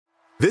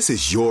This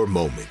is your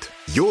moment,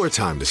 your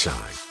time to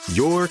shine,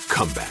 your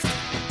comeback.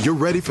 You're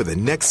ready for the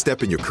next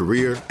step in your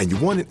career, and you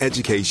want an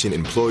education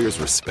employers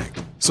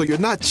respect. So you're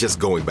not just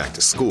going back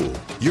to school,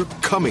 you're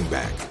coming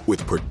back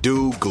with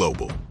Purdue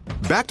Global.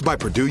 Backed by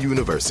Purdue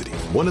University,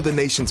 one of the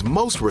nation's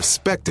most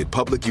respected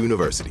public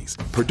universities,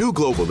 Purdue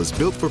Global is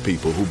built for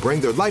people who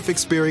bring their life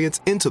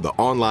experience into the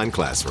online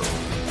classroom.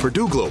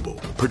 Purdue Global,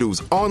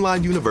 Purdue's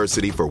online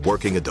university for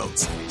working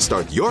adults.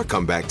 Start your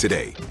comeback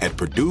today at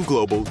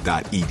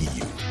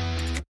purdueglobal.edu.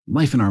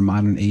 Life in our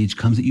modern age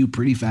comes at you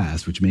pretty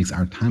fast, which makes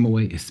our time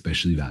away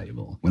especially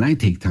valuable. When I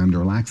take time to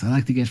relax, I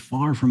like to get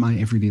far from my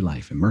everyday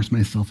life, immerse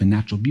myself in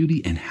natural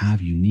beauty, and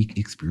have unique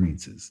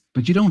experiences.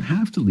 But you don't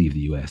have to leave the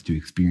U.S. to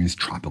experience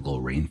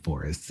tropical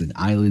rainforests and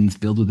islands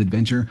filled with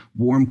adventure,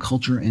 warm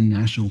culture, and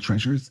national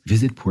treasures.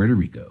 Visit Puerto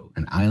Rico,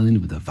 an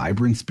island with a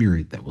vibrant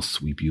spirit that will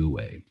sweep you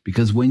away.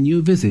 Because when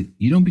you visit,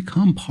 you don't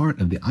become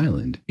part of the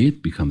island,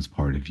 it becomes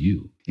part of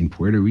you. In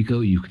Puerto Rico,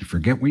 you can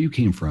forget where you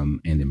came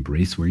from and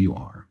embrace where you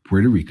are.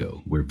 Puerto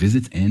Rico, where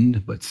visits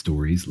end, but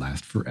stories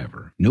last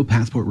forever. No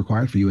passport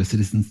required for U.S.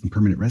 citizens and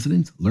permanent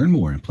residents. Learn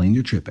more and plan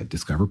your trip at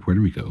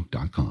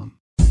discoverpuertorico.com.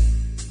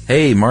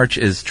 Hey, March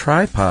is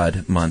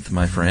Tripod Month,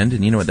 my friend,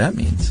 and you know what that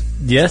means.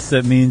 Yes,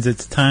 that means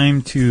it's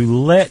time to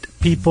let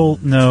people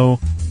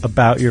know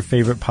about your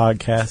favorite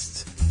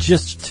podcasts,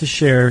 just to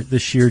share the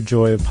sheer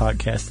joy of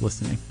podcast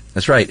listening.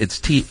 That's right. It's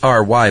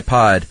TRY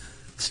Pod.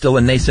 Still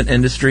a nascent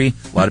industry.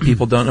 A lot of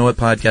people don't know what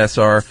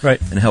podcasts are. Right.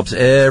 And it helps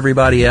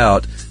everybody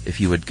out if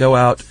you would go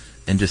out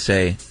and just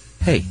say,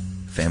 hey,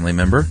 family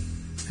member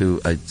who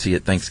I see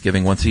at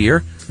Thanksgiving once a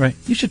year, right?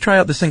 You should try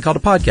out this thing called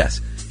a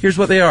podcast. Here's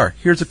what they are.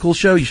 Here's a cool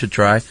show you should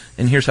try,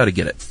 and here's how to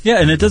get it.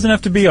 Yeah, and it doesn't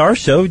have to be our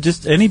show.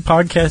 Just any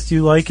podcast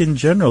you like in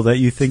general that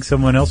you think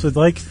someone else would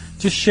like,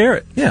 just share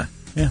it. Yeah.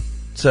 Yeah.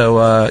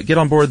 So get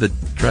on board the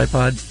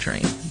Tripod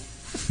train.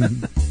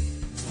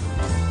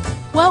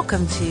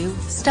 Welcome to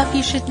Stuff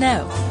You Should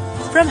Know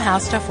from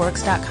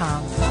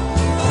HowStuffWorks.com.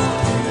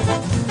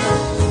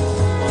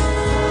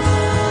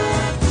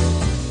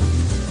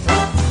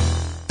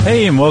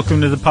 Hey, and welcome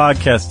to the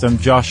podcast. I'm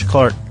Josh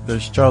Clark.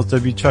 There's Charles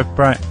W. Chuck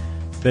Bryant.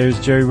 There's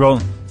Jerry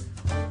Rowland.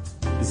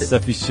 This is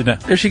Stuff You Should Know.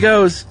 There she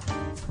goes.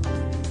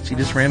 She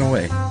just ran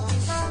away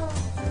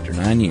after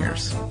 9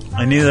 years.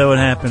 I knew that would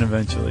happen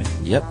eventually.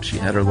 Yep, she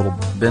had her little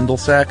bindle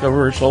sack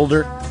over her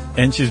shoulder.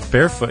 And she's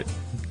barefoot,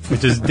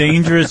 which is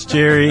dangerous,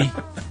 Jerry.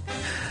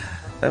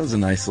 That was a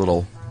nice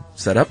little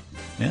setup.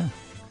 Yeah.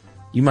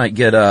 You might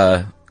get,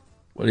 what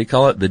do you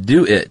call it? The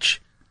do itch.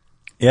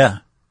 Yeah.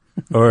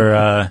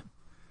 Or,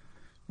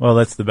 well,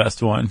 that's the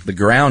best one. The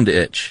ground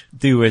itch.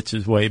 Do itch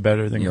is way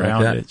better than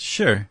ground itch.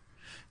 Sure.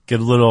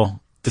 Get a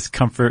little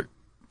discomfort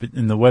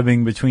in the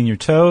webbing between your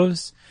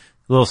toes.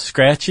 A little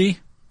scratchy.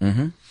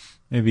 Mm-hmm.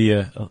 Maybe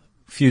a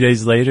few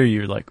days later,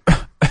 you're like,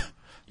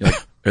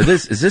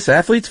 is this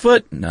athlete's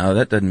foot? No,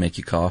 that doesn't make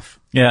you cough.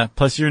 Yeah,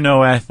 plus you're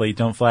no athlete.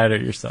 Don't flatter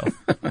yourself.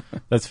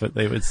 That's what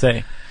they would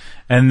say.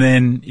 And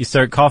then you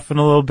start coughing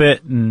a little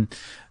bit, and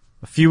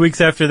a few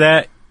weeks after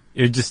that,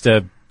 you're just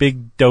a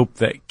big dope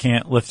that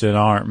can't lift an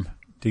arm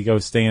to go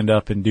stand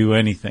up and do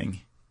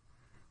anything.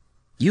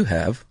 You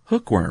have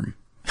hookworm.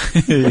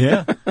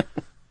 Yeah.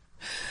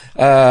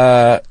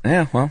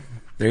 Yeah, well,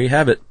 there you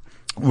have it.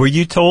 Were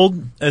you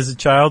told as a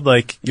child,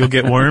 like, you'll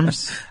get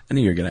worms? I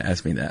knew you were going to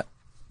ask me that,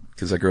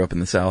 because I grew up in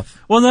the South.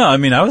 Well, no, I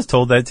mean, I was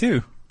told that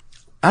too.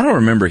 I don't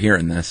remember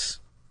hearing this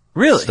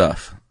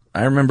stuff.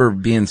 I remember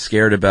being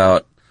scared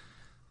about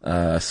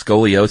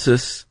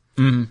scoliosis,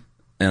 and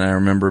I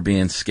remember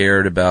being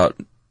scared about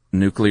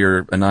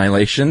nuclear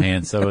annihilation.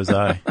 And so was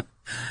I.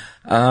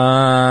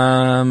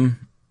 And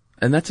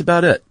that's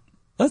about it.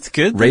 That's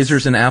good.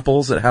 Razors and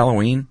apples at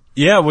Halloween.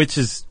 Yeah, which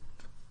is,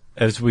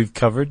 as we've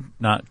covered,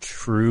 not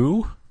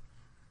true.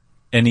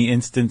 Any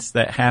instance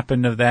that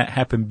happened of that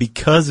happened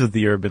because of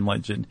the urban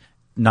legend,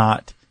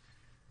 not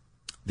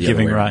the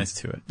giving rise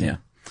to it. Yeah.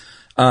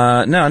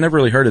 No, I never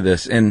really heard of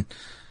this. And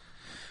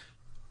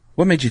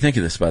what made you think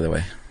of this, by the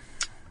way?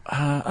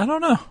 I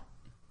don't know.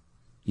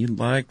 You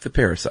like the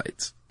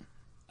parasites.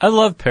 I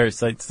love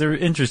parasites. They're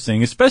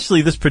interesting,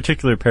 especially this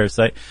particular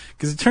parasite,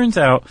 because it turns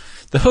out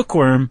the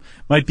hookworm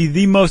might be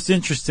the most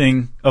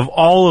interesting of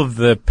all of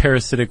the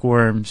parasitic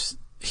worms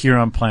here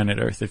on planet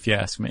Earth, if you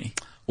ask me.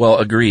 Well,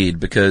 agreed,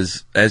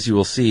 because as you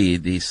will see,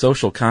 the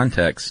social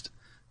context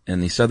in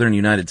the southern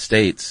United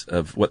States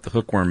of what the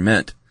hookworm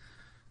meant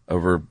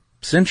over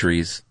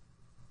centuries,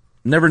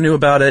 never knew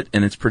about it,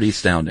 and it's pretty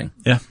astounding.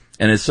 Yeah.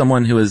 And as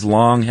someone who has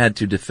long had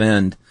to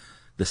defend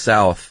the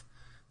South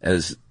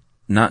as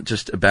not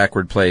just a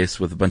backward place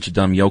with a bunch of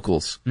dumb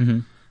yokels,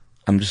 I'm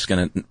just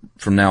going to,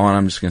 from now on,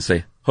 I'm just going to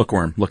say,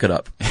 hookworm, look it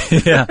up.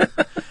 Yeah.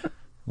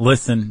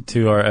 Listen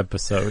to our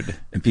episode.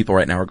 And people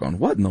right now are going,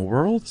 what in the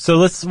world? So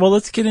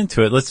let's get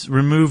into it. Let's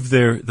remove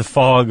the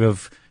fog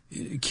of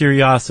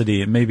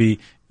curiosity and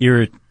maybe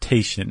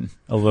irritation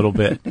a little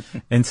bit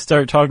and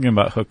start talking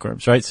about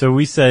hookworms, right? So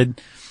we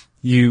said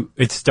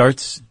it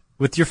starts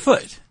with your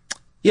foot.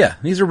 Yeah,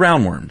 these are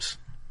roundworms.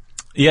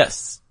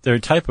 Yes, they're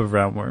a type of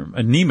roundworm,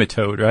 a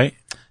nematode, right?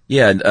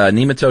 Yeah,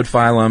 nematode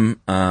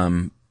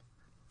phylum.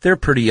 They're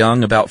pretty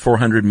young, about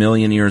 400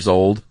 million years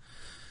old.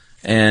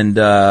 And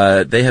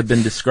they have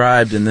been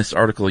described in this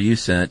article you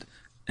sent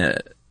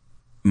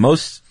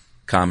most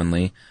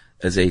commonly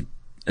as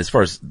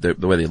far as the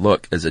way they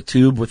look, as a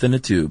tube within a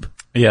tube.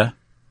 Yeah.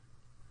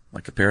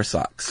 Like a pair of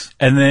socks.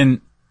 And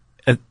then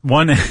at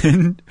one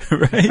end,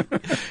 right?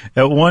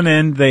 At one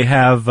end, they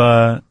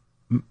have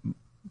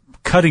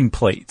cutting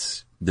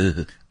plates,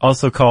 Ugh.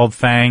 also called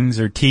fangs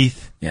or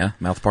teeth. Yeah,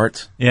 mouth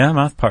parts. Yeah,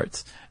 mouth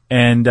parts.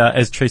 And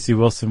as Tracy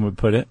Wilson would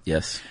put it.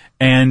 Yes.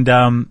 And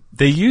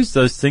they use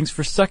those things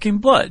for sucking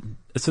blood.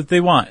 That's what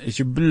they want, is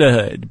your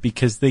blood,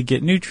 because they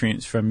get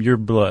nutrients from your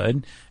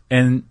blood,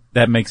 and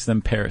that makes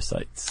them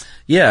parasites.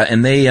 Yeah,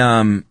 and they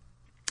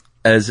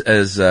as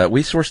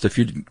we sourced a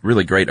few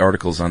really great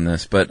articles on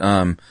this, but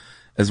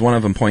as one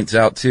of them points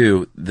out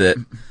too, that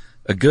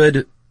a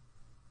good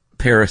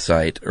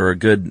parasite or a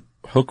good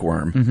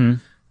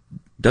hookworm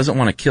doesn't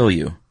want to kill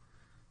you,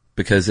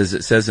 because as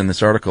it says in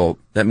this article,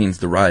 that means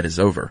the ride is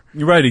over.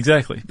 You're right,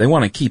 exactly. They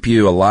want to keep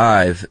you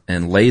alive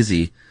and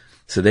lazy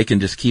so they can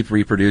just keep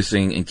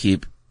reproducing and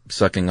keep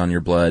sucking on your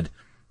blood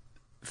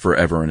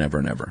forever and ever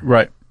and ever.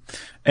 Right.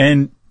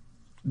 And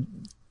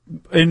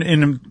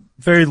in a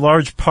very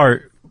large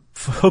part,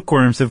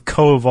 hookworms have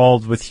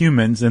co-evolved with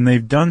humans, and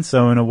they've done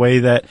so in a way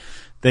that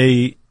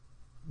they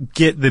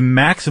get the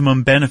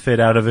maximum benefit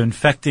out of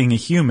infecting a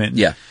human.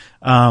 Yeah.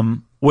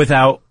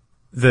 Without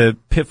the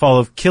pitfall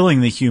of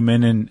killing the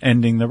human and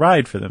ending the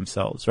ride for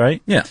themselves,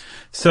 right? Yeah.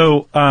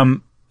 So,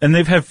 and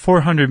they've had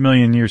 400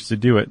 million years to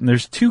do it. And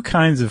there's two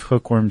kinds of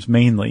hookworms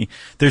mainly.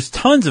 There's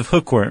tons of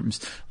hookworms.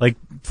 Like,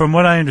 from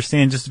what I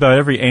understand, just about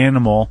every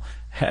animal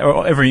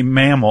or every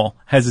mammal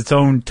has its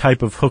own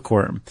type of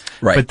hookworm.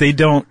 Right. But they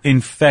don't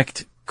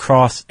infect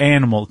cross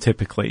animal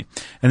typically.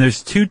 And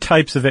there's two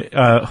types of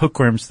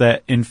hookworms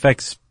that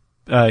infect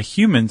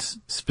humans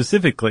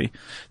specifically.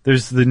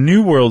 There's the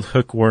New World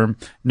hookworm,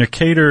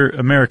 Necator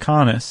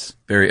americanus.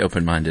 Very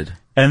open-minded.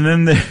 And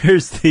then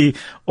there's the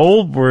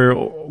Old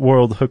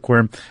World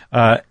hookworm,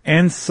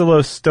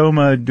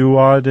 Ancylostoma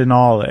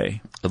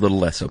duodenale. A little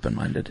less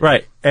open-minded.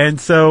 Right.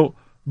 And so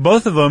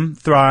both of them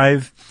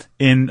thrive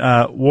in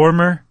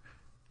warmer,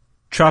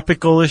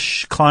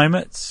 tropical-ish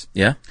climates.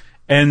 Yeah.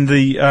 And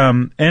the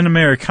N.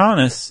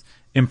 americanus,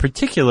 in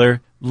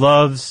particular,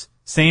 loves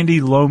sandy,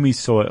 loamy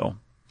soil.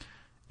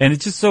 And it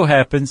just so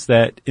happens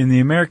that in the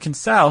American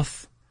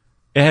South,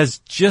 it has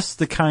just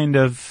the kind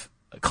of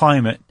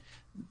climate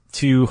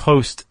to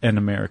host N.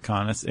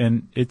 americanus,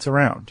 and it's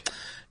around.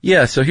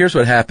 Yeah, so here's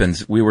what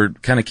happens. We were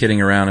kind of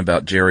kidding around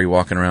about Jerry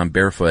walking around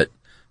barefoot,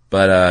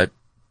 but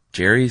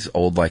Jerry's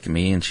old like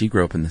me, and she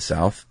grew up in the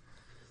South.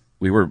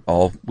 We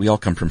all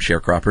come from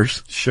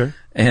sharecroppers. Sure.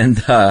 And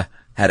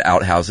had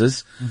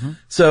outhouses. Mm-hmm.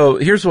 So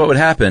here's what would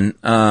happen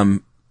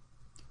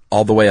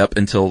all the way up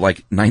until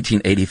like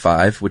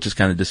 1985, which is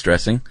kind of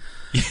distressing.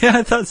 Yeah,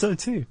 I thought so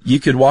too.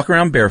 You could walk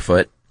around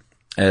barefoot,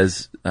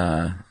 as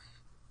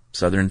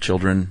Southern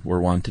children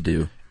were wont to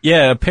do.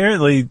 Yeah,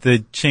 apparently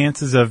the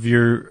chances of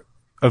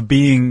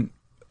being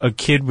a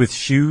kid with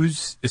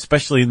shoes,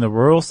 especially in the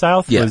rural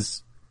South,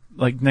 was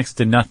like next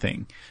to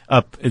nothing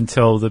up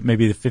until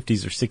maybe the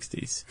 50s or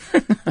 60s.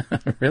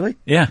 Really?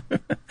 Yeah.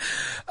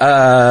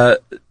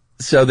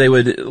 So they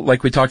would,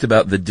 like we talked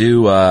about, the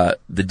dew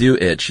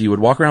itch. You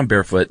would walk around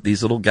barefoot.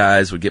 These little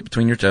guys would get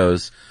between your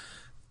toes,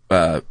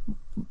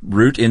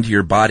 root into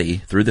your body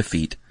through the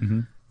feet,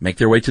 make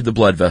their way to the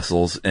blood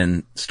vessels,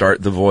 and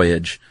start the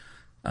voyage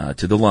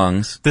to the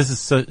lungs.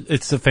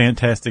 It's a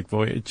fantastic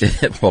voyage.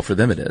 Well, for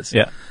them it is.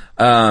 Yeah.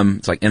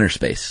 It's like inner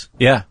space.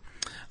 Yeah.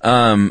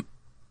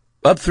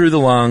 Up through the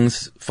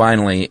lungs,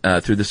 finally,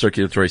 through the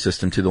circulatory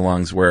system to the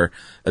lungs, where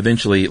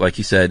eventually, like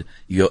you said,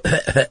 you go,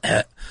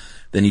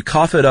 then you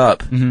cough it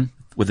up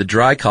with a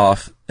dry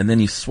cough, and then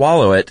you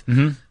swallow it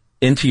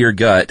into your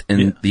gut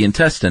and the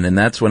intestine, and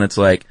that's when it's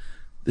like,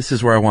 this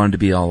is where I wanted to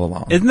be all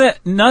along. Isn't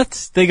that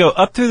nuts? They go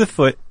up through the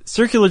foot,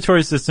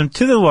 circulatory system,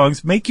 to the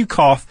lungs, make you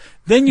cough,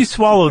 then you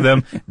swallow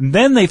them, and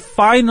then they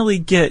finally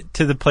get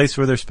to the place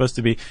where they're supposed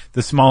to be,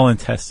 the small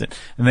intestine.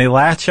 And they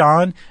latch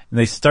on, and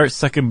they start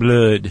sucking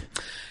blood.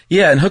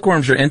 Yeah, and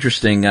hookworms are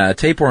interesting.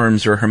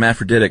 Tapeworms are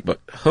hermaphroditic,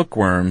 but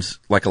hookworms,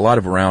 like a lot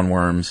of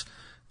roundworms,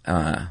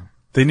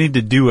 they need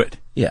to do it.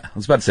 Yeah, I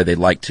was about to say they'd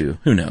like to.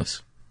 Who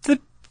knows?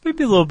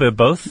 Maybe a little bit of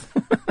both,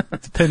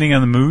 depending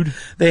on the mood.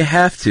 They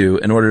have to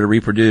in order to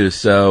reproduce.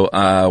 So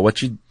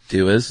what you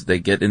do is they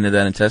get into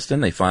that intestine,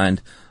 they find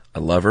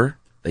a lover.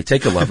 They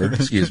take a lover,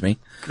 excuse me.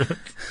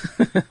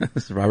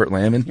 Is Robert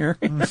Lamb in here?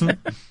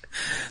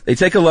 They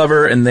take a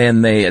lover, and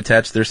then they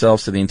attach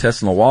themselves to the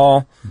intestinal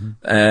wall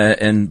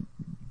and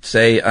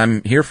say,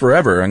 I'm here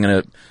forever.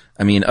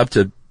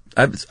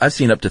 I've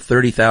seen up to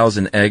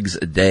 30,000 eggs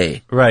a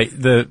day. Right.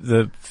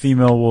 The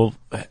female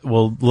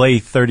will lay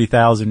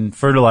 30,000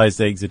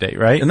 fertilized eggs a day,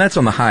 right? And that's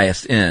on the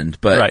highest end,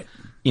 but, right.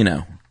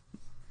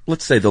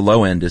 Let's say the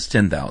low end is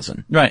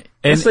 10,000. Right.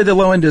 And let's say the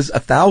low end is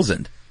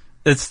 1,000.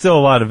 It's still a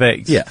lot of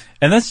eggs. Yeah.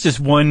 And that's just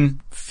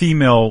one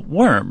female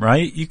worm,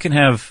 right? You can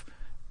have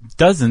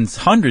dozens,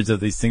 hundreds of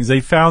these things.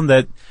 They found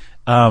that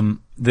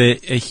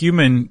a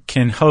human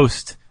can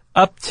host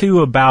up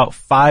to about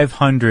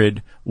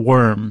 500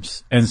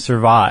 worms and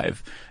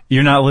survive.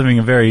 You're not living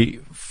a very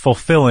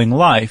fulfilling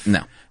life,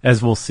 No.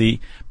 as we'll see.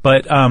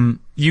 But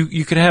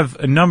you could have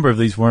a number of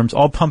these worms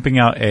all pumping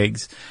out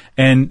eggs.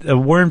 And a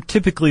worm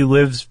typically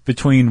lives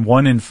between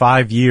 1 and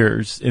 5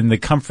 years in the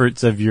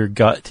comforts of your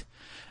gut.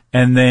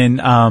 And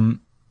then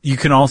you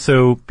can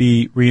also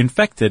be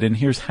reinfected, and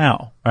here's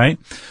how, right?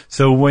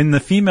 So when the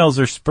females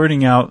are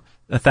spurting out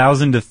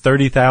 1,000 to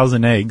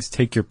 30,000 eggs,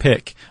 take your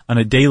pick, on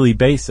a daily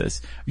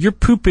basis, you're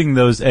pooping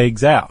those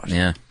eggs out.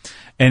 Yeah.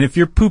 And if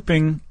you're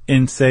pooping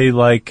in, say,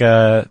 like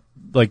by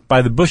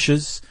the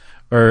bushes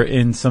or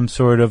in some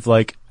sort of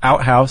like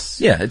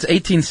outhouse. Yeah, it's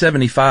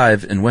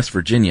 1875 in West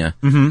Virginia.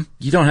 Mm-hmm.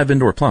 You don't have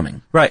indoor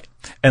plumbing. Right.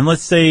 And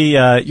let's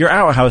say your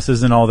outhouse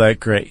isn't all that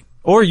great.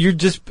 Or you're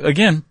just,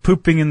 again,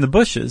 pooping in the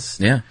bushes.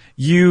 Yeah.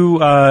 You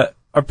are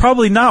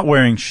probably not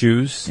wearing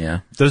shoes. Yeah.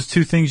 Those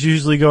two things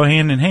usually go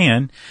hand in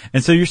hand.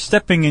 And so you're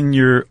stepping in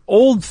your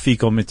old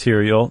fecal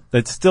material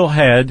that still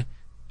had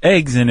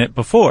eggs in it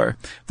before.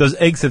 Those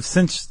eggs have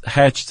since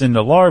hatched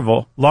into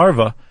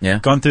larva, Yeah.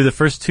 gone through the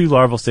first 2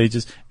 larval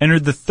stages,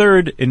 entered the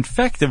 3rd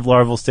infective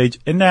larval stage,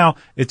 and now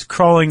it's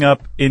crawling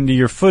up into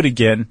your foot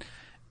again.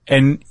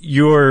 And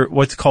your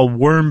what's called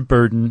worm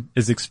burden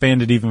is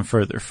expanded even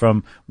further,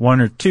 from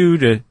 1 or 2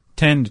 to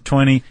 10 to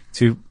 20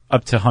 to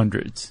up to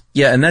hundreds.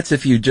 Yeah, and that's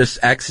if you just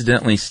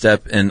accidentally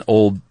step in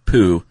old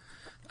poo,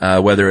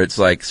 whether it's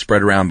like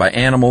spread around by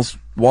animals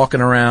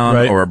walking around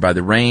Right. or by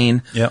the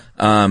rain. Yep.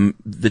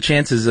 The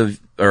chances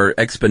are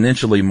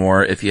exponentially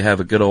more if you have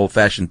a good old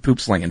fashioned poop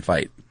slinging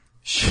fight.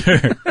 Sure.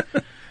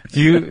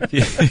 you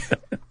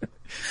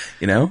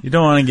You know? you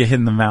don't want to get hit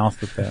in the mouth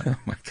with that. Oh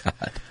my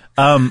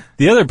God.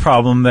 The other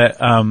problem that,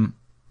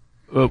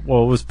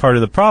 was part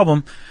of the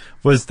problem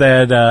was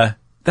that,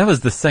 that was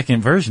the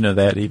second version of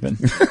that even,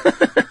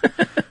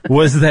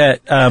 was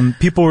that,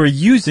 people were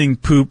using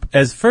poop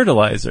as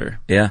fertilizer.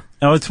 Yeah.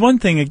 Now it's one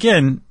thing,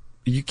 again,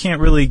 you can't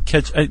really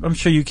catch, I'm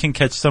sure you can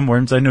catch some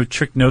worms. I know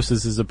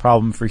trichinosis is a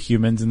problem for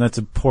humans, and that's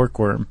a pork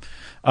worm.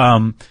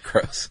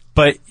 Gross.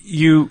 But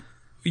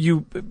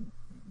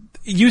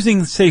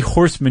using, say,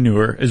 horse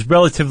manure is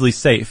relatively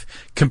safe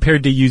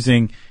compared to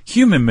using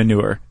human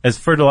manure as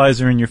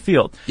fertilizer in your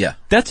field. Yeah.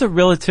 That's a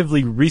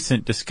relatively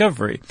recent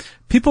discovery.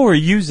 People were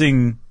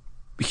using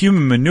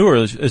human manure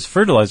as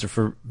fertilizer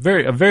for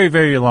a very,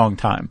 very long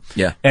time.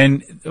 Yeah.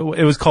 And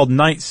it was called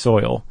night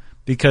soil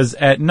because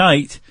at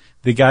night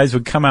the guys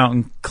would come out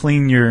and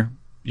clean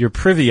your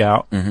privy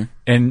out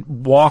and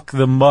walk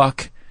the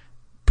muck,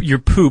 your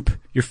poop,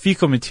 your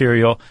fecal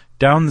material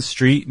down the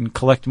street and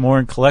collect more,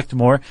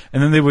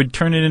 and then they would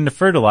turn it into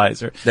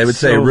fertilizer. They would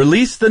say,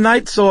 release the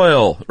night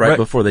soil right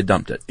before they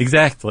dumped it.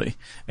 Exactly.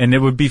 And it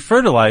would be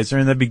fertilizer,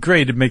 and that'd be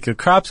great to make the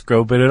crops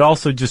grow, but it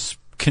also just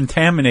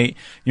contaminate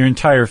your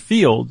entire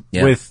field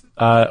with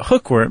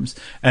hookworms.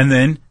 And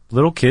then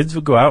little kids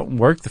would go out and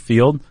work the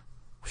field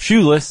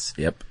shoeless.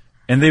 Yep.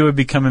 And they would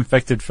become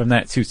infected from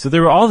that too. So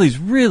there were all these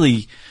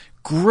really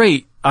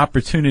great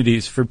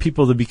opportunities for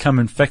people to become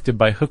infected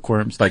by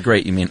hookworms. By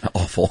great, you mean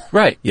awful.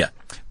 Right. Yeah.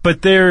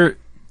 But the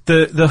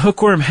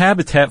hookworm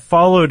habitat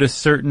followed a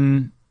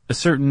certain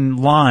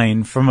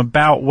line from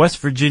about West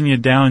Virginia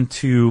down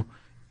to,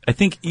 I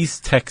think,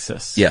 East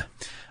Texas. Yeah.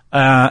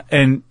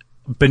 And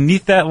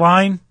beneath that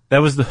line, that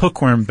was the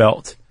hookworm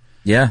belt.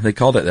 Yeah, they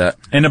called it that.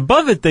 And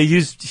above it, they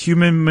used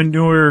human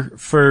manure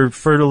for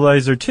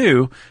fertilizer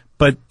too,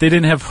 but they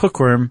didn't have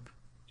hookworm.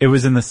 It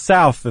was in the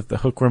South that the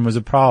hookworm was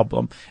a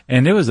problem.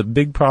 And it was a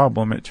big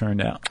problem, it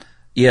turned out.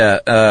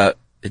 Yeah,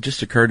 it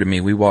just occurred to me,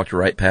 we walked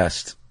right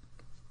past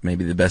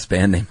maybe the best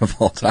band name of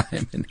all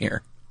time in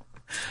here.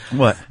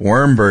 What?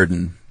 Worm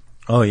Burden.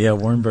 Oh yeah,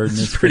 worm burden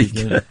is Pretty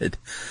good.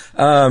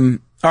 All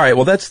right,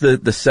 well that's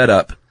the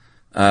setup,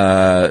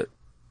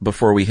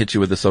 before we hit you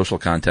with the social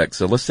context.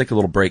 So let's take a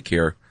little break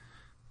here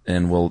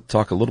and we'll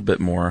talk a little bit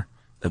more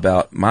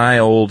about my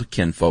old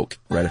kinfolk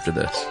right after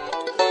this.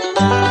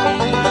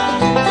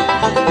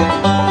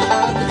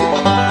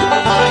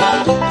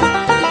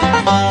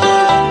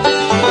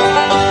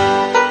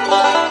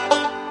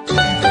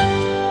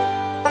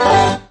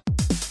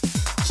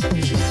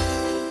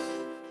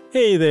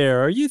 Hey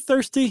there, are you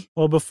thirsty?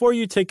 Well, before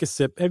you take a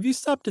sip, have you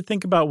stopped to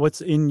think about what's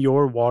in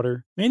your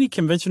water? Many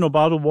conventional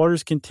bottled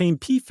waters contain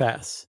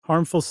PFAS,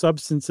 harmful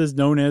substances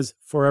known as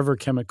forever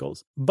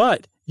chemicals.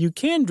 But you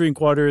can drink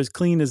water as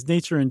clean as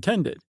nature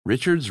intended.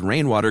 Richard's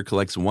Rainwater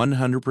collects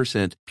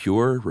 100%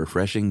 pure,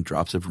 refreshing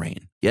drops of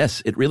rain.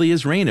 Yes, it really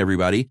is rain,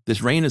 everybody.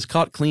 This rain is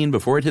caught clean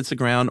before it hits the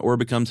ground or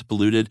becomes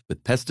polluted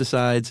with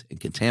pesticides and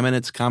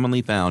contaminants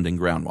commonly found in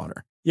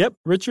groundwater. Yep,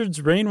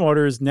 Richard's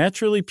Rainwater is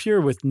naturally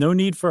pure with no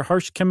need for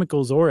harsh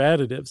chemicals or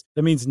additives.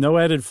 That means no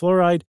added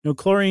fluoride, no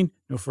chlorine,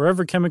 no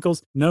forever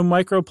chemicals, no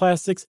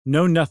microplastics,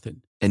 no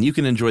nothing. And you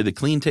can enjoy the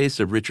clean taste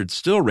of Richard's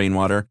still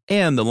rainwater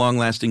and the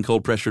long-lasting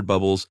cold-pressured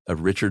bubbles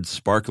of Richard's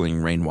sparkling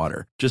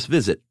rainwater. Just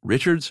visit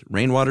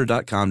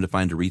richardsrainwater.com to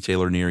find a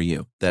retailer near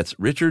you. That's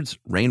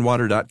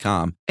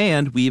richardsrainwater.com.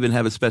 And we even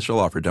have a special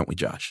offer, don't we,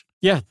 Josh?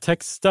 Yeah,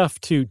 text stuff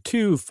to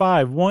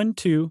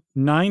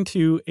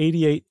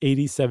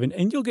 2512928887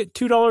 and you'll get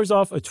 $2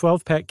 off a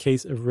 12-pack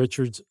case of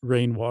Richard's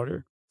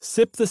Rainwater.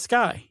 Sip the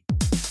sky.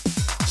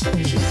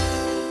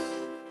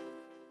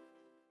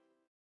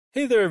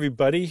 Hey there,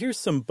 everybody. Here's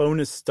some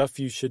bonus stuff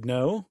you should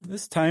know.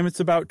 This time it's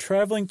about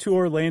traveling to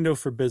Orlando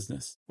for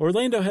business.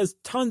 Orlando has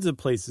tons of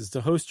places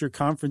to host your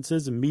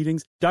conferences and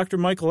meetings. Dr.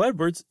 Michael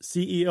Edwards,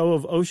 CEO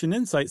of Ocean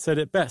Insight, said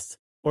it best.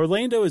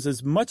 Orlando is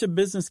as much a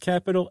business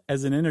capital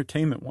as an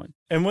entertainment one.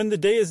 And when the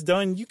day is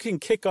done, you can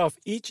kick off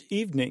each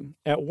evening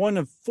at one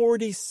of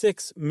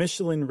 46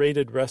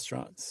 Michelin-rated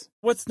restaurants.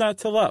 What's not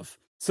to love?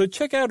 So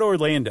check out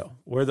Orlando,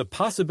 where the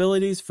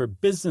possibilities for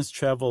business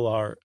travel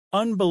are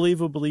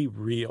unbelievably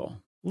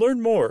real.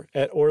 Learn more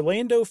at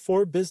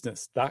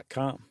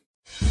orlandoforbusiness.com.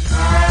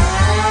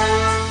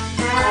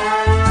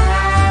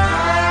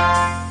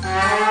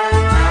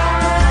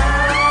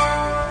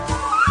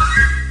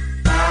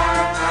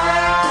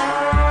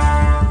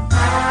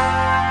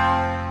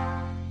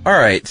 All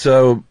right,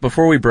 so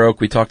before we broke,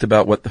 we talked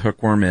about what the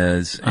hookworm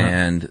is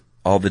and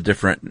all the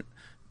different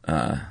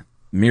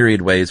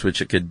myriad ways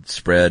which it could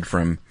spread,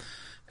 from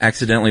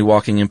accidentally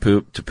walking in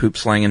poop to poop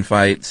slanging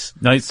fights.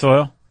 Night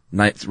soil.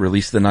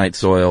 Release the night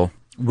soil.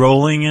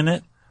 Rolling in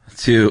it.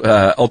 To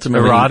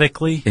ultimately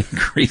erotically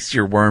increase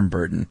your worm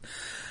burden.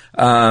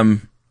 So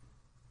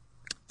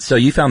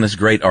you found this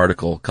great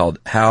article called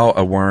How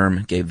a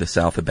Worm Gave the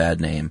South a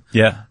Bad Name.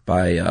 Yeah.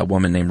 By a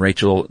woman named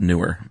Rachel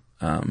Newer.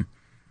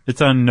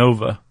 It's on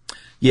Nova.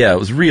 Yeah, it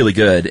was really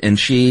good. And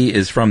she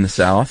is from the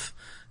South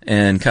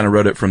and kind of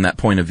wrote it from that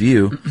point of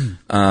view.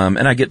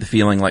 And I get the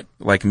feeling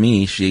like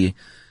me, she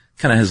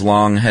kind of has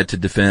long had to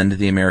defend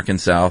the American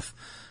South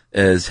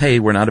as, hey,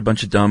 we're not a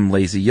bunch of dumb,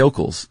 lazy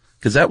yokels.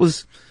 Because that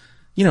was,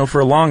 for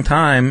a long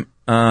time,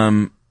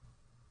 and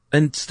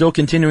still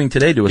continuing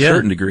today to a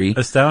certain degree.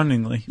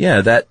 Astoundingly.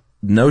 Yeah, that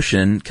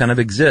notion kind of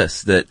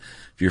exists that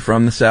if you're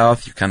from the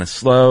South, you're kind of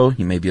slow,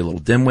 you may be a little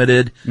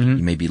dim-witted, you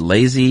may be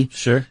lazy.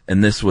 Sure.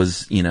 And this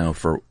was,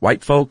 for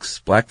white folks,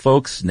 black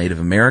folks,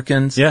 Native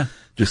Americans. Yeah.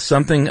 Just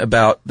something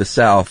about the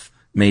South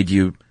made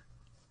you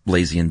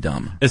lazy and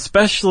dumb.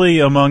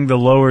 Especially among the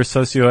lower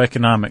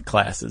socioeconomic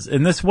classes.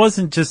 And this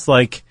wasn't just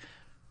like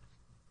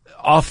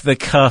off the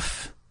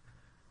cuff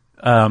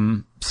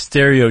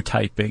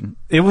stereotyping.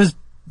 It was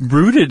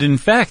rooted in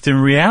fact, in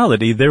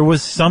reality. There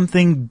was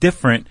something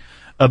different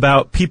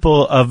about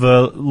people of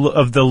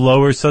the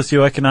lower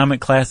socioeconomic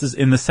classes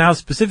in the South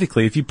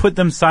specifically. If you put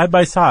them side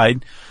by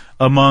side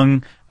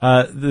among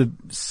the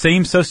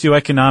same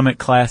socioeconomic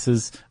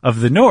classes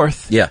of the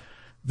North,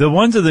 the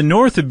ones of the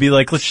North would be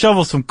like, let's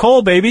shovel some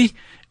coal, baby.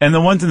 And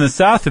the ones in the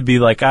South would be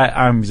like,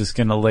 I'm just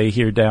going to lay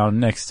here down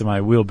next to my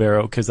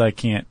wheelbarrow because I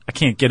can't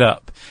get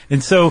up.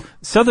 And so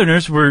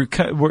Southerners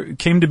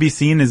came to be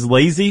seen as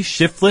lazy,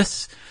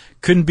 shiftless,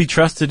 couldn't be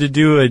trusted to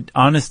do an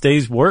honest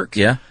day's work.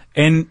 Yeah.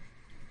 And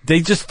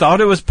they just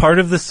thought it was part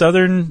of the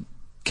Southern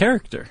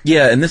character.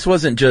 Yeah. And this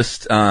wasn't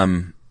just,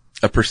 a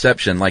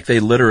perception. Like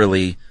they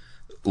literally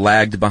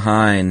lagged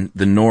behind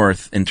the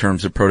North in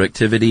terms of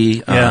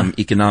productivity,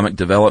 economic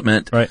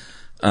development. Right.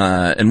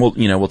 And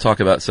we'll talk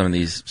about some of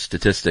these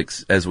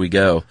statistics as we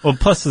go. Well,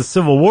 plus the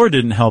Civil War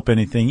didn't help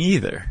anything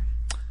either.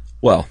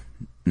 Well,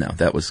 no,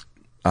 that was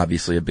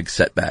obviously a big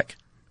setback.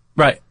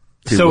 Right.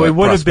 To so it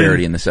would have been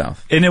prosperity in the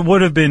South. And it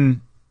would have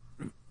been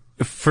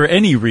for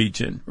any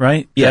region,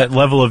 right? Yeah. That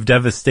level of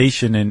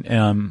devastation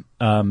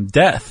and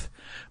death,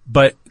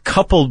 but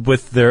coupled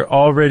with their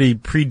already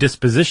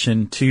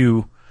predisposition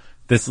to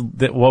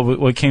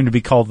what came to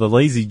be called the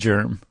lazy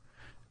germ,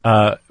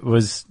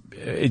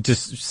 it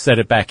just set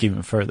it back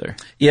even further.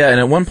 Yeah, and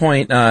at one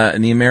point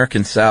in the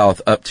American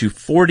South, up to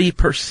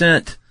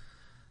 40%,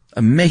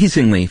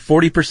 amazingly,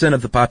 40%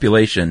 of the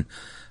population,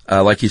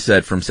 like you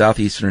said, from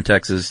southeastern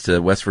Texas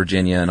to West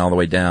Virginia and all the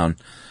way down,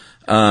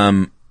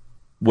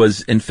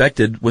 was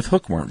infected with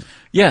hookworm.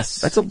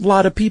 Yes. That's a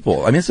lot of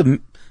people. I mean, it's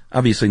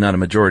obviously not a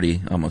majority.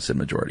 I almost said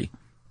majority.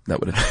 That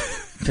would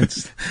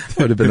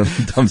have been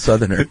a dumb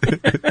Southerner.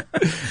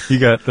 You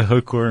got the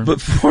hookworm. But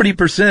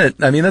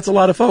 40%, I mean, that's a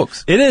lot of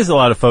folks. It is a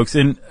lot of folks.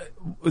 And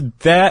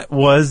that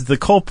was the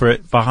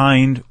culprit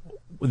behind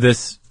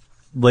this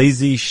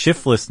lazy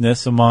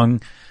shiftlessness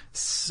among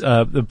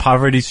the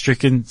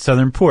poverty-stricken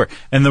Southern poor.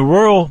 And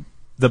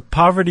the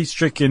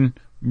poverty-stricken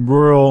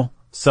rural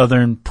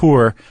Southern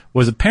poor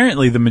was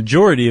apparently the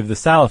majority of the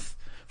South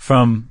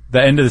from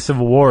the end of the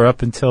Civil War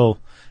up until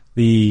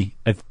I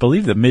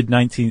believe the mid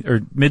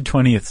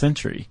 20th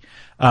century.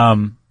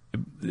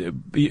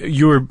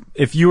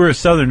 If you were a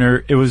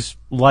Southerner, it was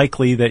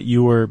likely that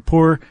you were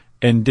poor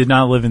and did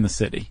not live in the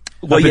city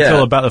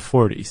until about the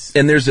 40s.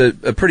 And there's a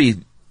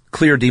pretty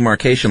clear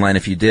demarcation line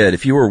if you did.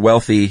 If you were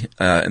wealthy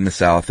in the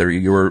South, or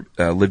you were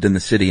lived in the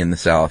city in the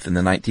South in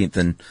the 19th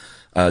and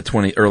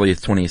early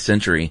 20th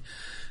century,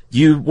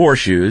 you wore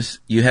shoes,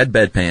 you had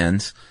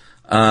bedpans,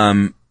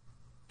 and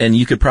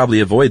you could probably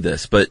avoid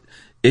this. But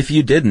if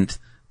you didn't,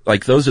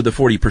 like those are the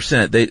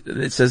 40%.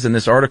 It says in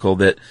this article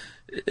that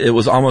it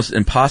was almost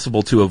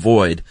impossible to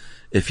avoid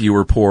if you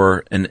were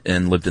poor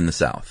and lived in the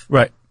South.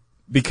 Right.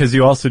 Because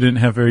you also didn't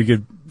have very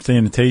good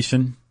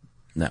sanitation.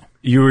 No.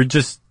 You were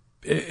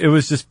it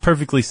was just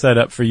perfectly set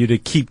up for you to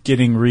keep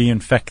getting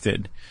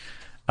reinfected.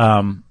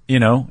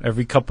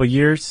 Every couple of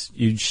years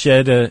you'd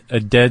shed a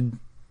dead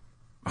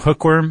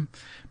hookworm,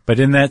 but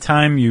in that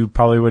time you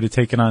probably would have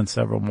taken on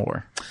several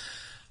more.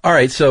 All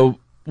right. So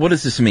what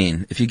does this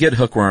mean? If you get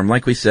hookworm,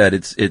 like we said,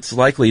 it's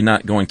likely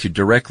not going to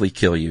directly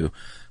kill you.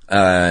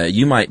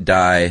 You might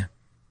die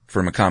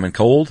from a common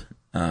cold.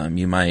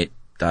 You might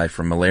die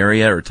from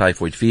malaria or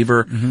typhoid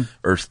fever,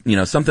 or,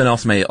 something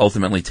else may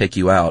ultimately take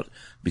you out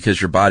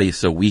because your body is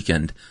so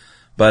weakened.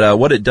 But,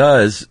 what it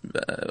does,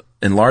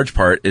 in large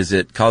part, is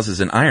it causes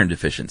an iron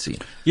deficiency.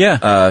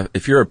 Yeah.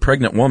 If you're a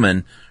pregnant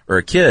woman or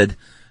a kid,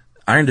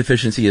 iron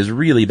deficiency is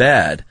really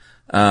bad.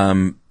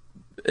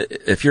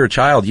 If you're a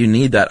child, you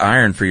need that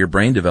iron for your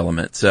brain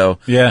development. So,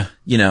 yeah.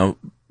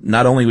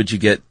 Not only would you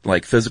get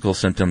like physical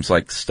symptoms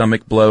like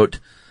stomach bloat,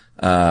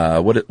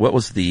 what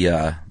was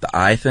the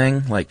eye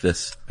thing? Like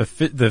this?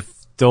 The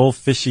dull,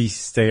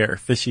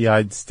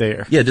 fishy-eyed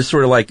stare. Yeah, just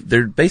sort of like,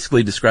 they're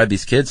basically describe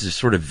these kids as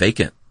sort of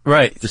vacant.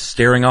 Right. Just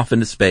staring off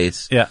into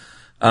space. Yeah.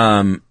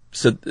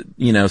 So,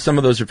 some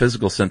of those are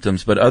physical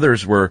symptoms, but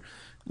others were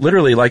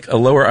literally like a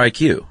lower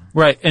IQ.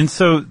 Right. And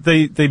so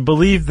they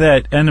believe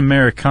that N.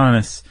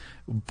 Americanus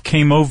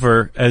came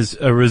over as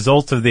a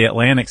result of the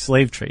Atlantic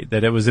slave trade,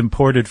 that it was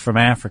imported from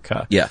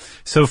Africa. Yeah.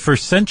 So for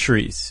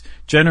centuries,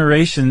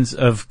 generations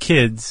of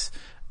kids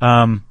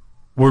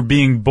were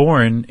being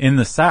born in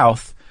the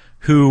South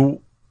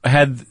who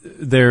had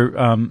they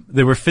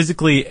were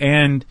physically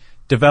and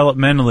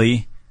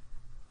developmentally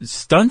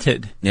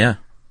stunted. Yeah.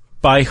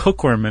 By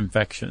hookworm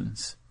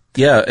infections.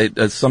 Yeah.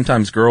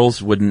 Sometimes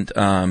girls wouldn't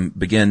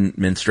begin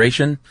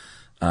menstruation.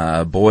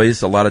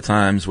 Boys a lot of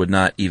times would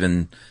not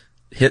even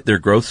hit their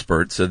growth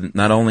spurt. So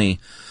not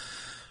only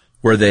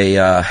were they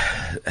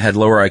had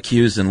lower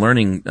IQs and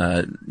learning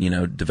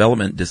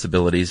development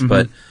disabilities,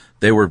 but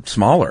they were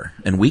smaller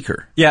and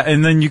weaker. Yeah,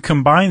 and then you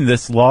combine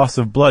this loss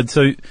of blood.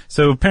 So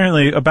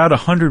apparently about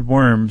 100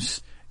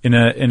 worms in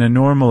a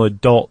normal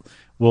adult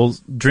will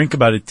drink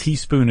about a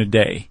teaspoon a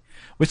day,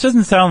 which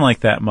doesn't sound like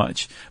that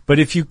much. But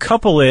if you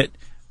couple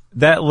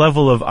that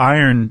level of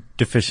iron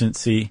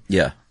deficiency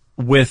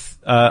with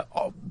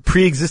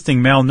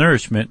pre-existing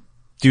malnourishment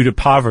due to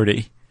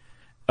poverty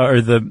or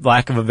the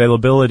lack of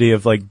availability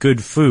of like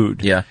good food,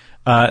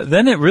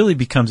 then it really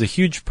becomes a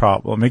huge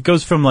problem. It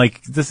goes from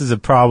like, this is a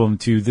problem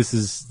to this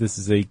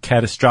is a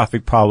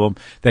catastrophic problem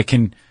that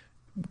can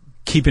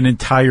keep an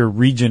entire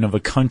region of a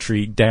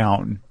country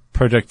down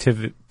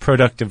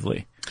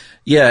productively.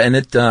 Yeah. And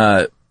it,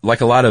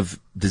 like a lot of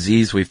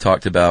disease we've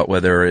talked about,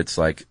 whether it's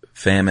like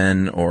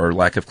famine or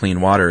lack of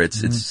clean water, it's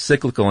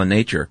cyclical in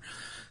nature.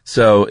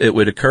 So it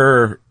would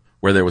occur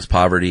where there was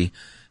poverty,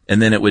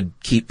 and then it would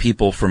keep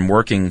people from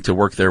working to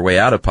work their way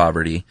out of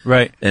poverty.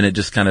 Right. And it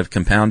just kind of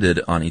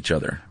compounded on each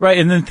other. Right.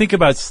 And then think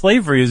about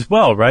slavery as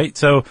well, right?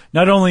 So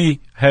not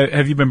only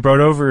have you been brought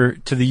over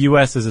to the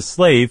U.S. as a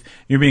slave,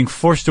 you're being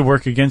forced to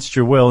work against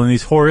your will in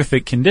these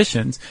horrific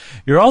conditions.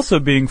 You're also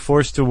being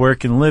forced to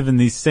work and live in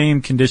these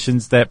same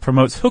conditions that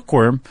promotes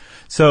hookworm.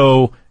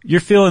 So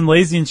you're feeling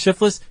lazy and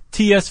shiftless.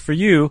 TS for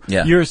you.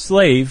 Yeah. You're a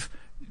slave.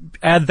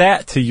 Add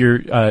that to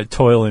your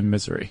toil and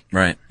misery.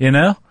 Right.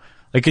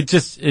 Like it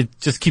just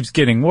keeps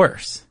getting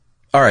worse.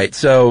 All right.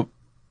 So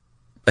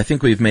I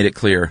think we've made it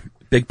clear.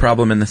 Big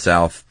problem in the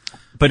South.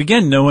 But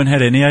again, no one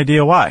had any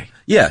idea why.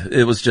 Yeah.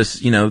 It was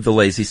just, the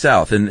lazy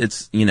South. And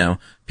it's,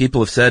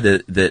 people have said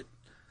that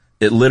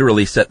it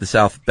literally set the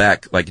South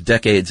back like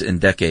decades and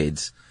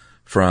decades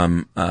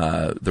from,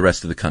 the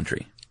rest of the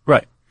country.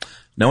 Right.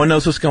 No one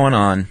knows what's going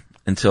on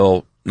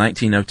until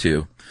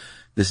 1902.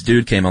 This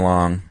dude came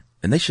along,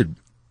 and it'd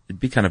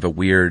be kind of a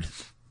weird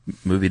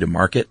movie to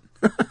market.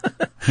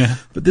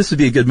 But this would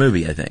be a good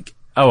movie, I think.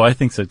 Oh, I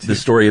think so too. The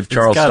story of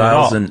Charles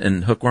Stiles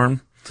and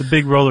Hookworm. It's a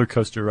big roller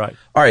coaster ride.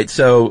 All right,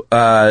 so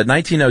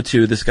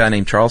 1902, this guy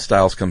named Charles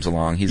Stiles comes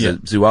along. He's a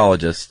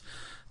zoologist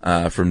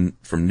from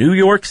New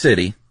York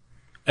City.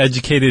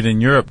 Educated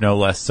in Europe, no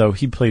less, so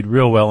he played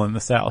real well in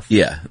the South.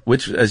 Yeah,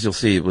 which, as you'll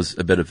see, was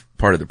a bit of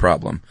part of the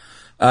problem.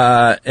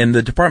 And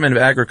the Department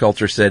of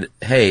Agriculture said,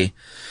 hey,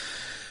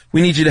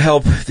 we need you to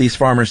help these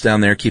farmers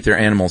down there keep their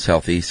animals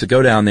healthy. So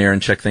go down there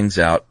and check things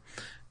out.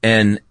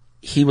 And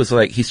he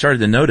started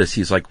to notice,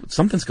 he's like,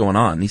 something's going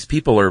on. These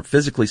people are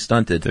physically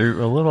stunted. They're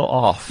a little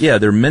off. Yeah,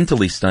 they're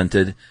mentally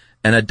stunted.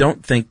 And I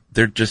don't think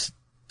they're just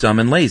dumb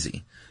and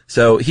lazy.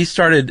 So he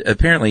started,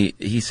 apparently,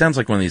 he sounds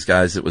like one of these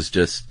guys that was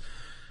just,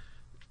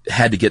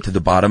 had to get to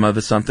the bottom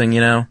of something,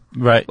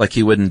 Right. Like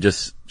he wouldn't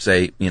just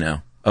say,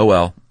 oh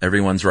well,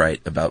 everyone's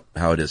right about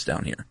how it is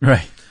down here.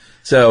 Right.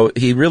 So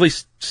he really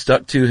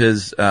stuck to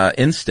his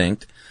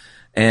instinct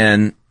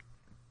and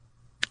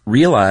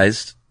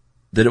realized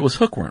that it was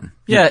hookworm.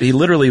 Yeah. He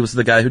literally was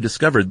the guy who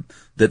discovered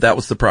that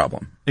was the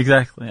problem.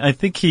 Exactly. I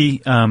think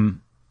he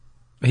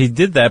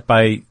did that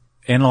by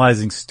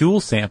analyzing stool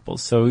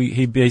samples. So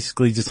he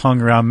basically just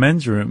hung around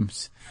men's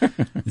rooms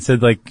and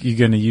said, like, you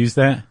going to use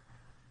that?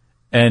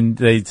 And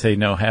they'd say,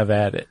 no, have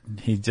at it.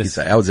 He'd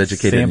say, I was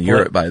educated in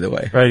Europe, by the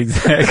way. Right,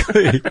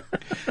 exactly.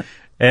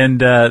 And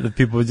the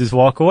people would just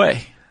walk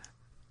away.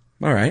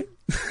 All right.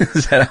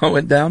 Is that how it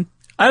went down?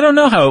 I don't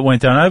know how it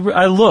went down.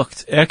 I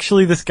looked.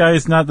 Actually, this guy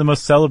is not the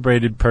most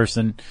celebrated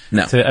person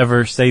to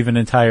ever save an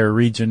entire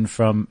region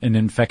from an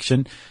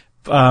infection.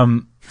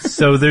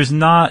 So there's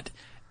not,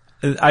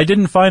 I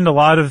didn't find a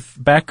lot of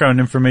background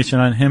information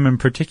on him in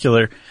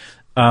particular.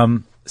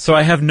 So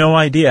I have no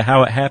idea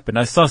how it happened.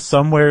 I saw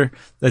somewhere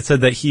that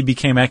said that he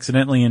became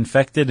accidentally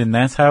infected and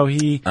that's how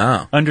he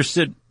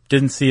understood.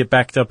 Didn't see it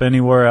backed up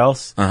anywhere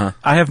else. I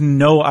have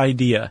no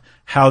idea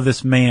how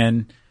this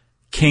man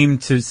came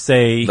to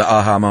say the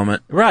aha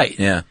moment. Right.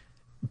 Yeah.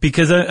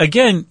 Because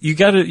again, you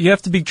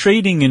have to be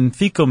trading in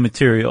fecal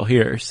material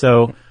here.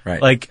 So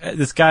like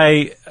this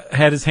guy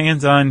had his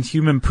hands on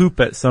human poop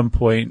at some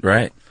point.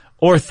 Right.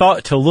 Or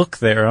thought to look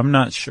there. I'm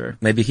not sure.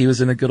 Maybe he was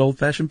in a good old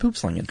fashioned poop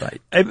slinging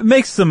fight. It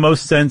makes the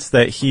most sense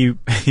that he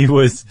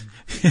was,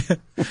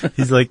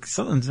 he's like,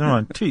 something's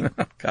wrong with teeth.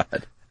 Oh,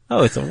 God.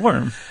 Oh, it's a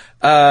worm.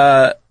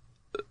 The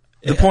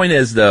point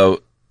is though,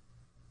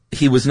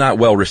 he was not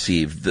well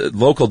received. The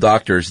local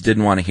doctors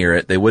didn't want to hear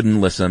it. They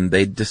wouldn't listen.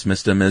 They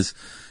dismissed him as,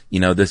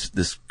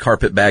 this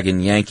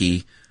carpetbagging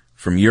Yankee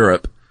from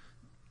Europe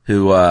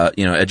who,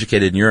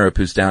 educated in Europe,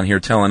 who's down here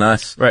telling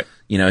us, right.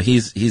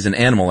 He's an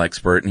animal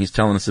expert and he's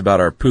telling us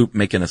about our poop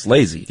making us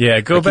lazy.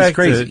 Yeah. Go back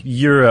to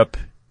Europe,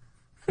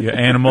 you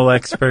animal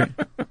expert.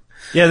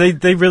 Yeah.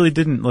 They really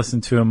didn't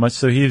listen to him much.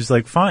 So he was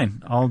like,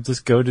 fine, I'll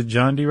just go to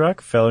John D.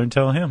 Rockefeller and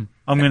tell him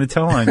I'm going to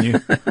tell on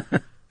you.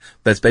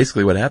 That's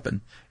basically what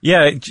happened.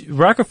 Yeah,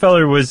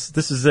 Rockefeller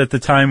this is at the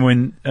time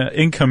when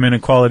income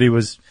inequality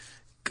was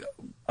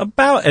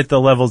about at the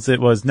levels it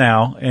was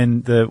now,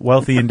 and the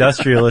wealthy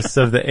industrialists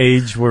of the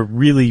age were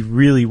really,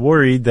 really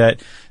worried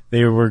that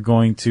they were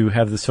going to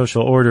have the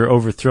social order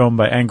overthrown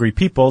by angry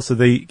people, so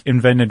they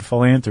invented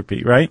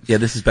philanthropy, right? Yeah,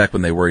 this is back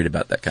when they worried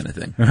about that kind of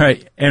thing.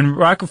 Right. And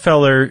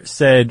Rockefeller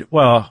said,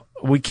 well,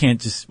 we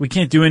can't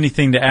do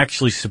anything to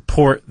actually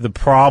support the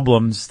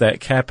problems that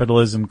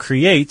capitalism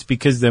creates,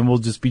 because then we'll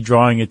just be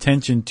drawing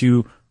attention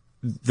to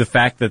the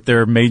fact that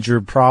there are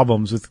major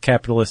problems with the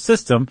capitalist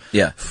system.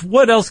 Yeah.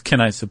 What else can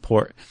I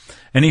support?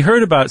 And he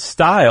heard about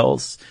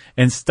Stiles,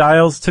 and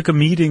Stiles took a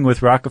meeting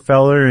with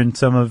Rockefeller and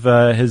some of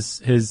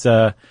his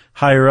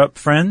higher up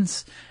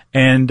friends.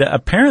 And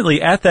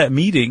apparently at that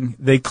meeting,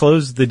 they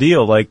closed the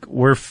deal. Like,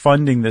 we're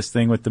funding this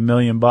thing with $1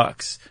 million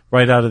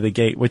right out of the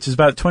gate, which is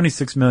about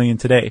 $26 million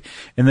today.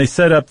 And they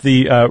set up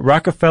the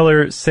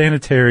Rockefeller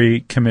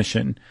Sanitary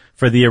Commission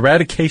for the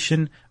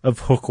eradication of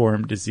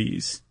hookworm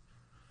disease.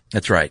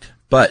 That's right.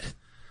 But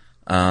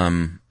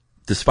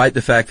despite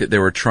the fact that they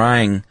were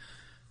trying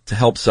to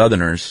help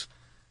Southerners,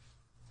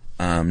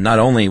 not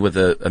only with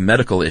a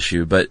medical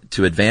issue, but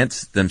to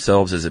advance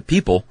themselves as a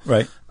people,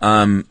 right?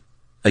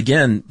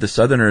 Again, the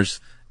Southerners,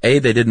 they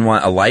didn't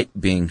want a light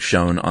being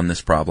shown on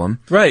this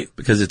problem. Right.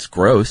 Because it's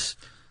gross,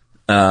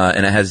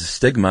 and it has a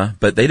stigma,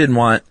 but they didn't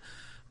want,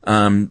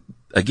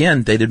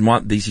 they didn't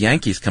want these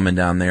Yankees coming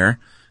down there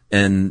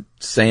and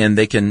saying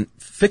they can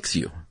fix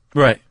you.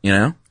 Right.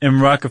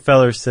 And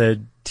Rockefeller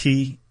said,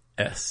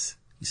 T.S.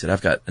 He said, I've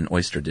got an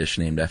oyster dish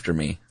named after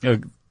me.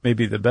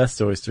 Maybe the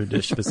best oyster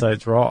dish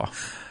besides raw.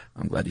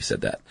 I'm glad you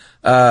said that.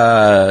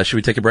 Should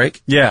we take a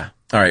break? Yeah.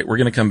 All right, we're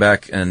going to come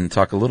back and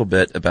talk a little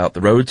bit about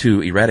the road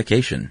to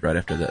eradication right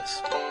after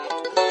this.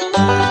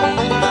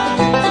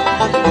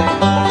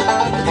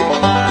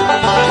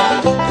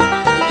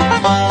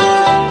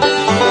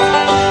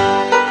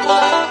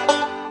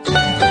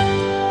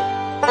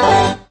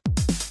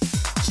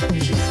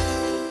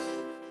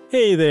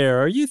 Hey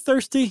there, are you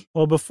thirsty?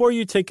 Well, before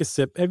you take a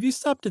sip, have you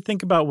stopped to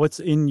think about what's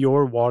in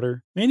your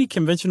water? Many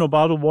conventional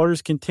bottled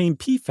waters contain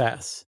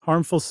PFAS,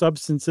 harmful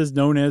substances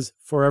known as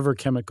forever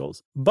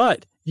chemicals.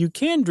 But you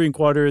can drink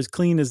water as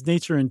clean as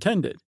nature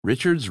intended.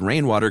 Richard's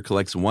Rainwater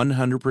collects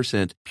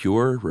 100%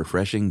 pure,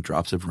 refreshing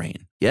drops of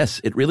rain. Yes,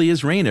 it really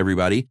is rain,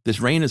 everybody. This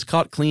rain is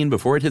caught clean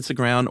before it hits the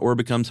ground or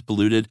becomes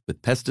polluted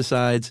with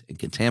pesticides and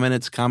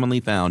contaminants commonly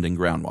found in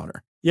groundwater.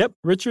 Yep,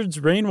 Richard's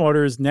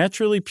Rainwater is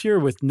naturally pure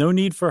with no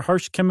need for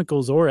harsh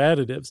chemicals or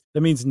additives.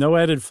 That means no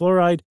added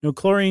fluoride, no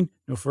chlorine,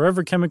 no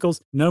forever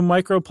chemicals, no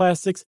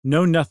microplastics,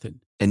 no nothing.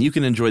 And you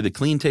can enjoy the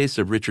clean taste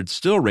of Richard's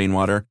still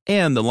rainwater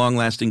and the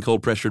long-lasting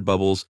cold-pressured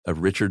bubbles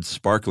of Richard's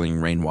sparkling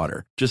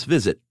rainwater. Just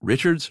visit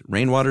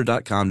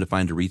richardsrainwater.com to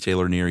find a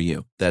retailer near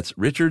you. That's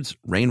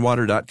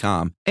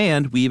richardsrainwater.com.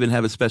 And we even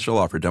have a special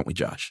offer, don't we,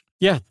 Josh?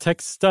 Yeah,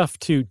 text stuff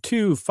to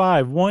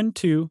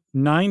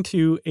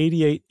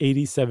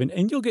 2512928887,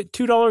 and you'll get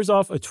 $2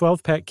 off a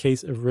 12-pack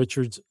case of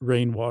Richard's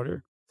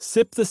Rainwater.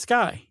 Sip the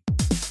sky.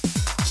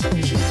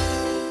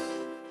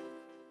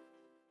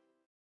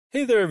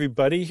 Hey there,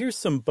 everybody. Here's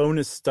some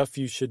bonus stuff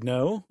you should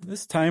know.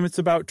 This time it's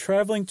about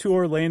traveling to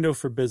Orlando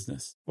for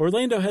business.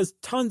 Orlando has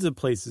tons of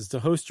places to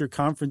host your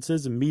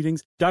conferences and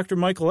meetings. Dr.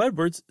 Michael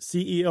Edwards,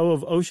 CEO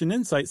of Ocean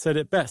Insight, said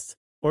it best.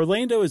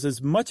 Orlando is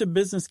as much a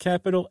business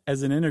capital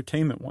as an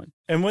entertainment one.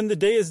 And when the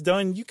day is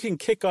done, you can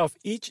kick off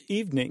each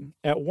evening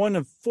at one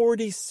of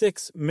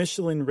 46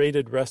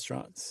 Michelin-rated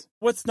restaurants.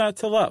 What's not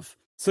to love?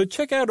 So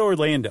check out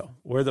Orlando,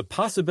 where the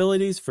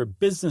possibilities for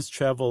business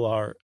travel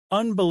are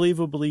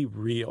unbelievably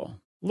real.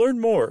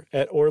 Learn more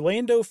at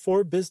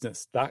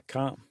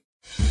orlandoforbusiness.com.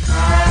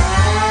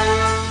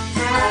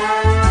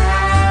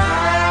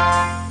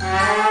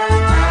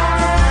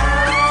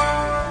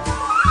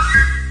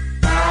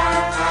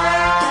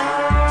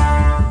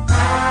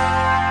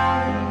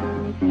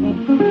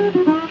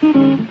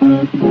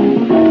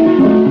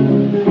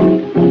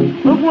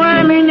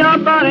 Hookworm in your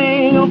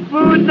body, your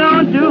food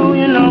don't do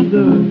you no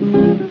good.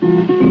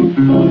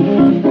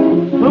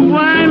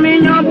 Hookworm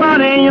in your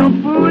body, your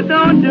food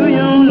don't do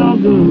you no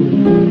good.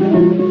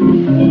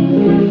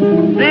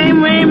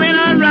 Same way when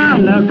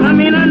around, I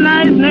come in a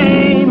nice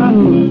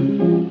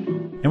neighborhood.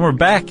 And we're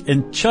back,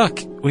 and Chuck,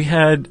 we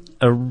had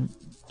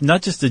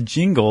not just a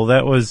jingle,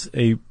 that was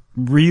a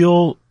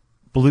real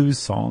blues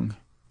song.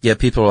 Yeah,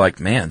 people were like,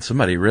 man,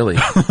 somebody really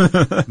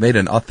made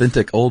an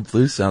authentic old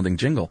blues sounding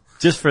jingle.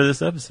 Just for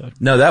this episode.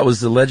 No, that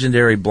was the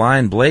legendary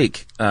Blind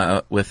Blake,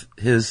 with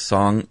his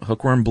song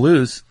Hookworm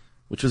Blues,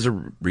 which was a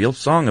real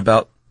song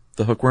about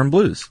the Hookworm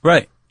Blues.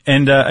 Right.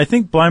 And I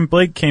think Blind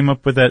Blake came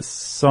up with that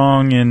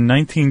song in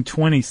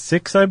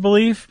 1926, I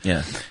believe.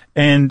 Yeah.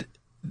 And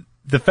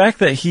the fact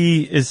that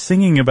he is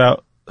singing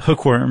about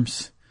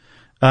hookworms,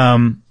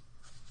 starting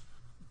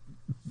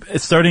in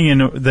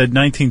the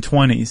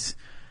 1920s,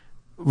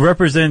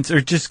 represents, or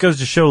just goes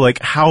to show,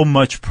 like, how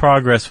much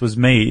progress was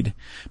made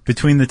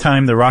between the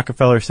time the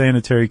Rockefeller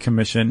Sanitary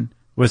Commission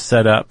was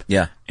set up.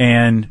 Yeah.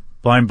 And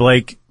Blind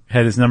Blake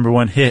had his number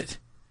one hit.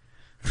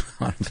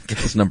 I don't think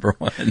it was number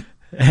one.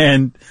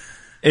 And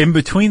in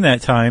between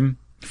that time,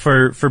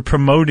 for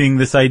promoting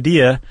this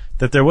idea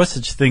that there was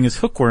such a thing as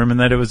hookworm and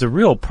that it was a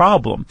real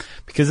problem.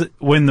 Because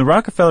when the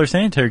Rockefeller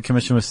Sanitary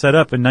Commission was set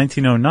up in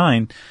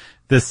 1909,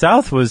 the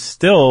South was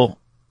still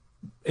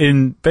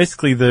in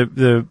basically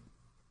the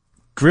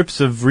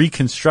grips of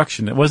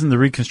Reconstruction. It wasn't the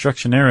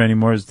Reconstruction era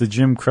anymore. It was the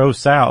Jim Crow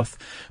South.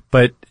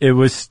 But it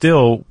was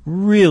still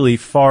really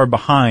far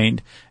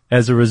behind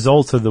as a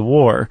result of the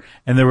war,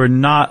 and there were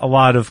not a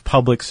lot of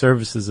public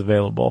services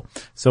available.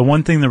 So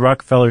one thing the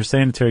Rockefeller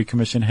Sanitary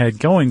Commission had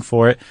going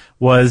for it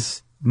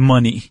was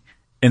money,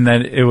 in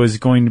that it was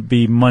going to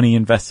be money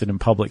invested in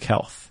public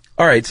health.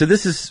 All right, so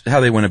this is how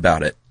they went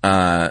about it.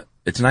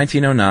 It's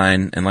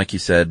 1909, and like you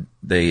said,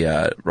 they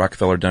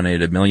Rockefeller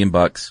donated $1 million,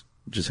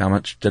 which is how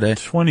much today?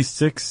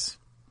 26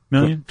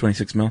 million.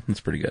 26 mil.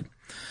 That's pretty good.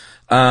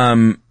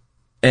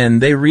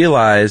 And they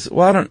realize,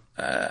 well,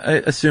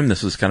 I assume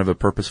this was kind of a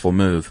purposeful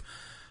move,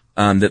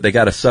 that they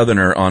got a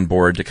Southerner on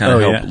board to kind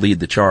of help lead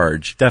the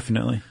charge.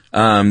 Definitely.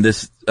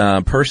 This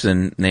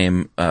person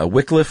named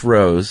Wycliffe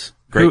Rose,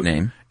 great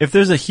name. If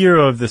there's a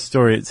hero of this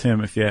story, it's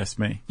him, if you ask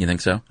me. You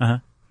think so? Uh-huh.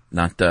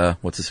 Not,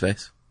 what's his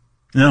face?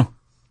 No.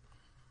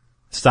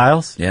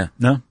 Styles? Yeah.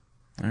 No.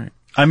 All right.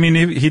 I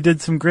mean, he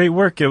did some great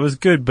work. It was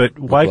good, but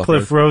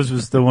Wycliffe Rose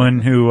was the one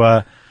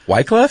who...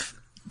 Wycliffe?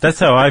 That's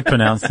how I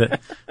pronounced it.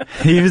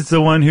 He was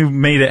the one who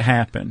made it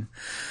happen.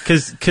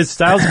 Cause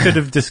Styles could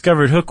have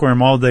discovered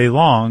hookworm all day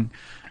long,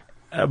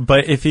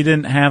 but if he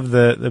didn't have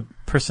the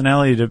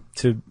personality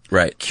to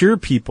right. cure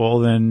people,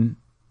 then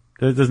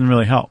that doesn't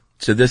really help.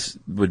 So this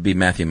would be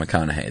Matthew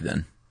McConaughey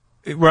then.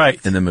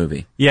 Right. In the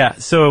movie. Yeah,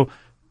 so...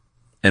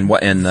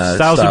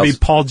 Styles would be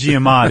Paul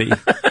Giamatti.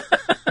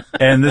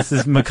 And this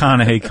is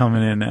McConaughey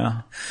coming in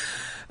now.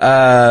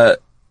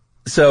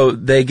 So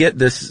they get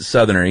this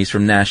Southerner, he's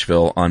from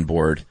Nashville, on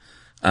board,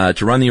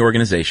 to run the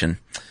organization.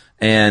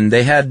 And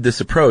they had this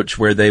approach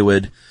where they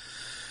would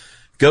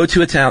go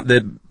to a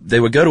town, they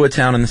would go to a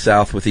town in the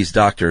South with these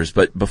doctors,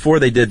 but before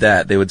they did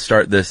that, they would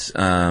start this,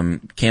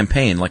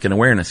 campaign, like an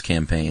awareness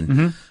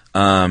campaign,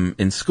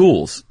 in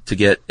schools to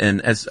get,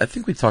 and as I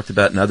think we've talked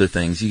about in other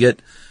things, you get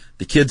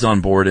the kids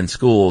on board in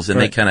schools and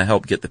they kind of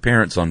help get the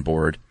parents on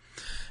board.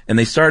 And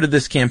they started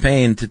this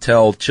campaign to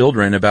tell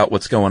children about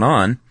what's going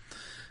on.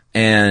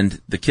 And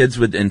the kids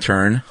would, in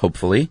turn,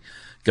 hopefully,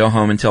 go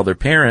home and tell their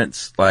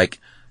parents, like,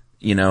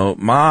 you know,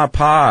 Ma,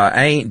 Pa,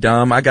 I ain't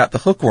dumb, I got the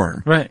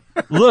hookworm. Right.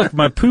 Look,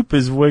 my poop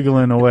is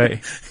wiggling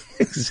away.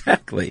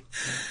 Exactly.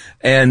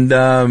 And,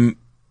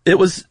 it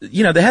was,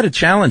 you know, they had a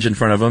challenge in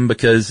front of them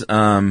because,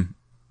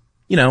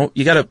 you know,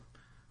 you gotta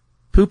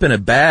poop in a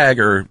bag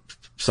or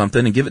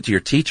something and give it to your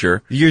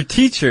teacher. Your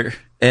teacher.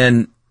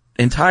 And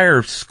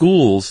entire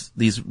schools,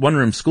 these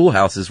one-room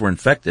schoolhouses were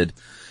infected.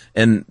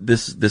 And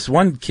this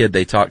one kid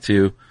they talked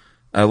to,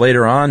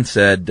 later on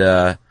said,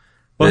 well,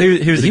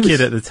 he was a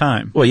kid at the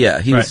time. Well, yeah,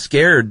 he was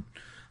scared.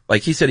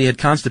 Like he said he had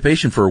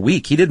constipation for a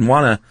week. He didn't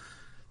want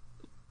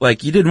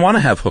to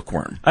have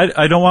hookworm.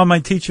 I don't want my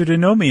teacher to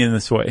know me in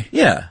this way.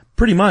 Yeah,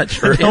 pretty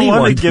much. Or I don't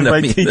want to give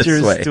my teacher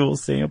a stool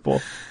sample.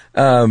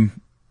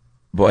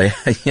 Boy,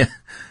 yeah.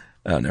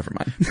 Oh, never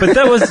mind. But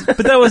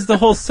that was the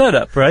whole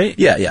setup, right?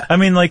 Yeah, yeah. I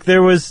mean, like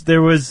there was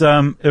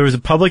a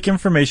public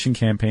information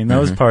campaign. That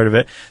was part of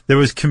it. There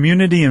was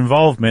community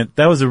involvement.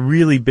 That was a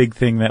really big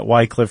thing that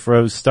Wycliffe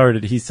Rose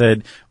started. He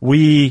said,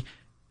 we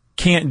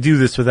can't do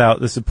this without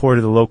the support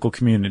of the local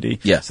community.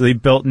 Yeah. So they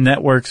built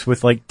networks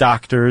with like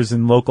doctors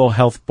and local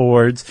health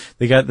boards.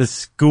 They got the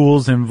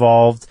schools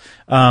involved.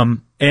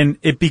 And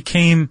it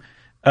became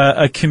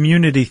a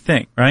community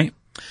thing, right?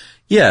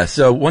 Yeah.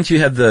 So once you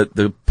had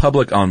the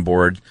public on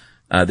board,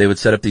 they would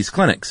set up these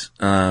clinics,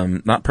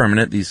 not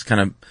permanent, these kind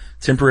of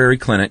temporary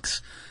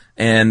clinics,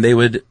 and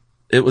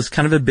it was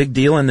kind of a big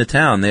deal in the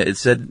town. It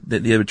said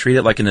that they would treat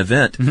it like an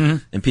event,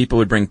 and people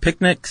would bring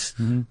picnics.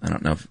 I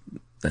don't know if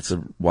that's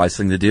a wise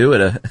thing to do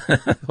at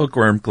a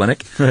hookworm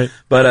clinic, right?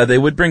 But they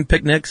would bring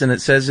picnics, and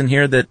it says in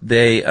here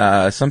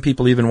that some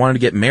people even wanted to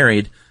get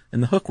married in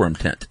the hookworm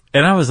tent.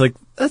 And I was like,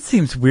 that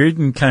seems weird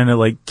and kind of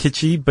like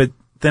kitschy, but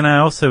then I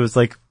also was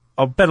like,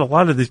 I'll bet a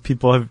lot of these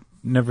people have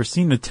never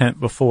seen a tent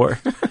before.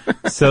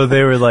 So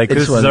they were like,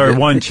 this is our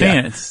one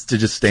chance to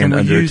just stand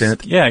under a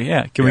tent.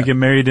 Yeah. Can we get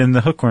married in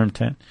the hookworm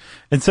tent?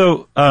 And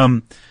so,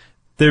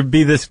 there'd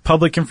be this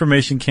public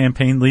information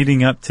campaign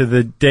leading up to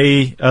the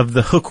day of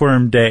the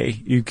Hookworm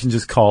Day, you can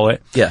just call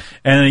it. Yeah.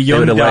 And a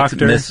young they would elect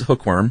doctor, Miss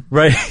Hookworm,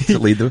 right, to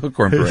lead the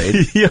Hookworm parade.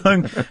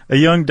 a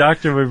young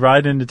doctor would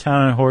ride into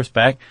town on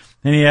horseback,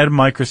 and he had a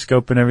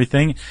microscope and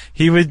everything.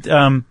 He would,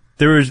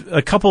 there was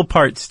a couple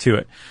parts to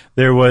it.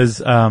 There was,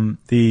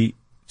 the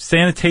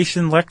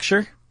sanitation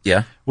lecture.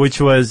 Yeah.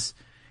 Which was,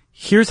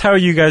 here's how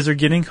you guys are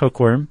getting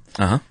hookworm.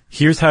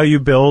 Here's how you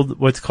build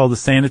what's called a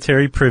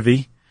sanitary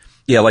privy.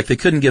 Yeah, like they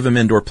couldn't give him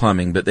indoor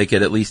plumbing, but they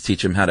could at least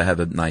teach him how to have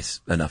a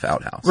nice enough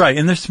outhouse. Right,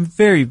 and there's some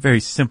very,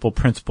 very simple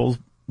principles.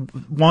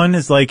 One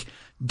is like,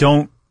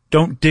 don't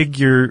dig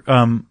your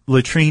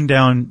latrine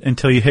down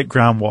until you hit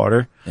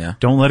groundwater. Yeah.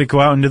 Don't let it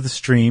go out into the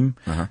stream.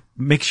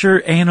 Make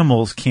sure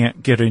animals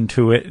can't get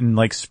into it and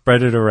like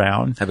spread it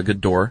around. Have a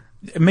good door.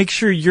 Make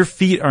sure your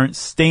feet aren't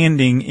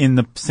standing in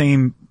the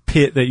same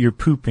pit that you're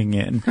pooping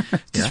in.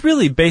 Just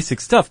really basic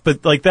stuff,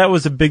 but like that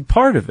was a big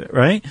part of it,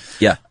 right?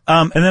 Yeah.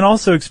 And then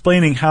also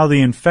explaining how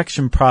the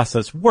infection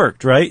process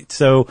worked, right?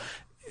 So,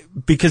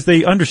 because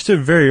they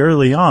understood very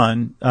early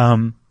on,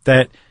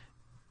 that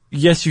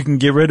yes, you can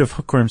get rid of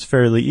hookworms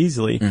fairly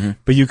easily,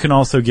 but you can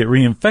also get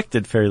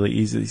reinfected fairly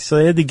easily. So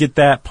they had to get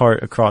that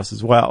part across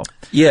as well.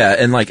 Yeah.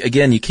 And like,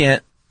 again, you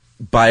can't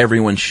buy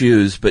everyone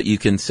shoes, but you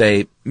can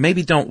say,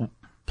 maybe don't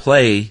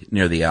play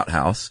near the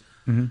outhouse.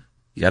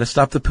 You got to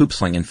stop the poop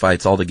slinging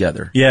fights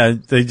altogether. Yeah,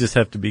 they just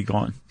have to be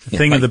gone.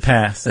 Thing of the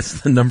past.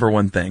 That's the number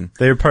one thing.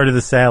 They were part of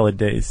the salad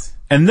days.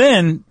 And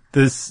then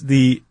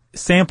the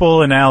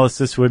sample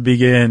analysis would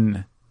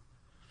begin.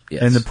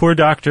 Yes. And the poor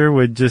doctor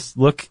would just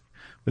look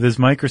with his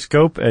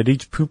microscope at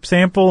each poop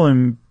sample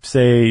and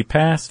say,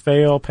 pass,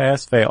 fail,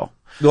 pass, fail.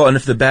 Well, and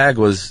if the bag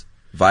was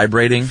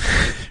vibrating,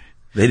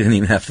 they didn't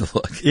even have to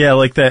look. Yeah,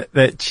 like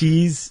that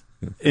cheese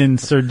in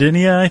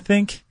Sardinia, I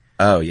think.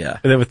 Oh, yeah.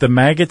 With the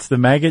maggots, the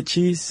maggot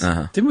cheese.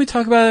 Didn't we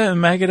talk about it in the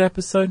maggot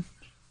episode?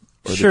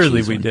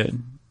 Surely we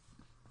did.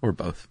 Or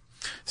both.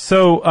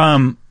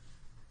 So,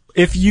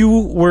 if you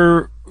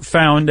were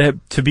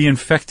found to be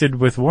infected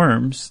with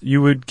worms,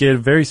 you would get a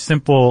very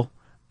simple,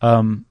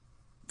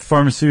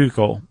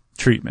 pharmaceutical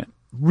treatment.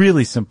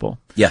 Really simple.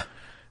 Yeah.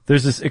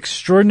 There's this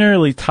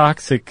extraordinarily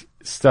toxic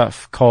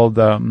stuff called,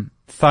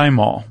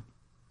 thymol.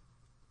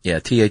 Yeah,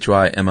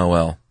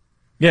 THYMOL.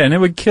 Yeah, and it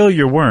would kill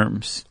your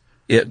worms.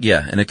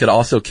 Yeah, and it could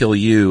also kill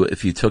you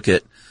if you took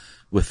it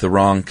with the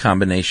wrong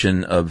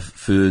combination of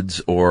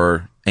foods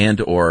or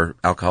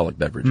alcoholic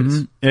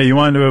beverages. Yeah, you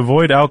wanted to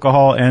avoid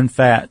alcohol and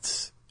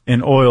fats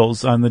and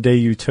oils on the day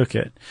you took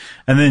it.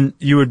 And then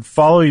you would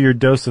follow your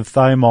dose of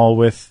thymol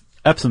with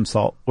Epsom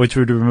salt, which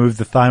would remove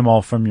the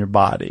thymol from your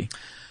body.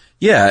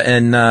 Yeah,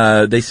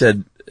 and they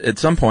said at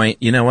some point,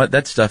 you know what,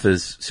 that stuff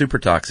is super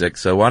toxic,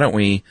 so why don't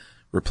we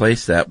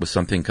replace that with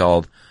something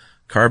called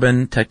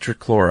carbon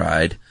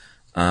tetrachloride.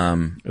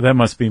 That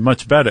must be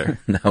much better.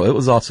 No, it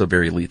was also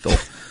very lethal.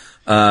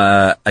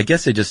 I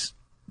guess they just,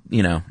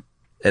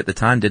 at the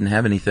time didn't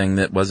have anything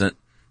that wasn't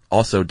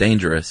also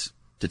dangerous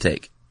to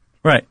take.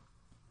 Right.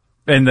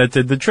 And that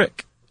did the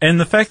trick. And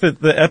the fact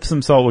that the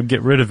Epsom salt would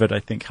get rid of it, I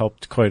think,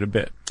 helped quite a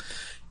bit.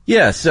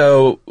 Yeah,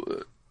 so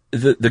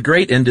the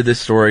great end of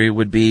this story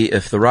would be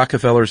if the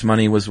Rockefellers'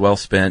 money was well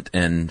spent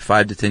and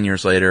 5 to 10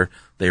 years later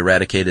they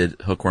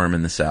eradicated hookworm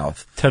in the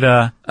South.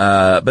 Ta-da.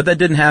 But that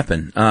didn't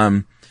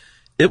happen.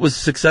 It was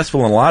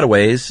successful in a lot of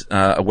ways,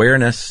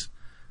 awareness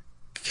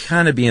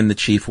kind of being the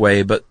chief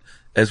way, but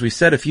as we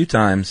said a few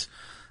times,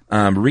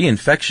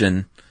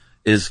 reinfection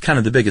is kind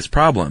of the biggest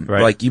problem.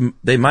 Right. Like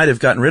they might have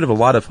gotten rid of a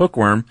lot of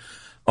hookworm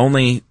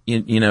only,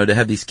 to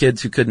have these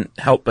kids who couldn't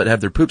help but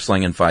have their poop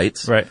slinging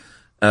fights. Right.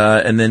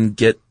 And then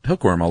get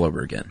hookworm all over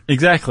again.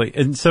 Exactly.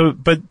 And so,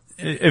 but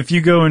if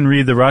you go and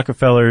read the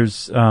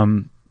Rockefellers,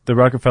 the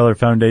Rockefeller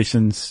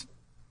Foundation's,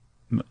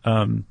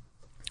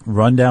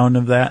 rundown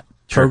of that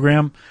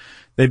program,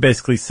 they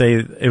basically say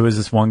it was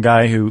this one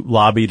guy who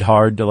lobbied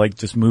hard to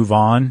just move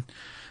on.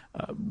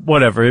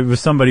 whatever. It was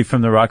somebody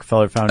from the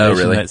Rockefeller Foundation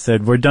really? that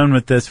said, we're done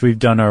with this. We've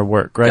done our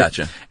work, right?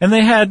 Gotcha. And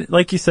they had,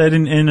 like you said,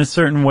 in a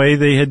certain way,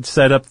 they had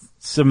set up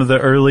some of the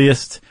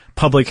earliest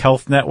public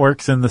health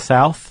networks in the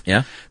South.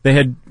 Yeah. They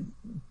had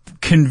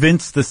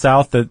convinced the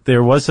South that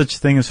there was such a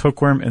thing as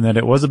hookworm and that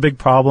it was a big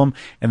problem,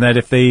 and that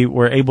if they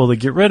were able to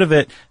get rid of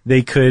it,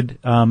 they could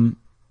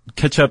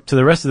catch up to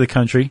the rest of the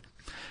country.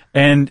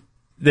 And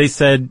they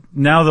said,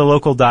 now the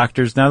local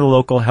doctors, now the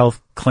local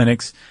health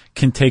clinics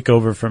can take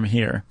over from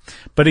here.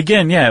 But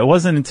again, yeah, it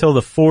wasn't until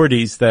the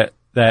 40s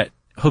that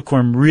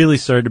hookworm really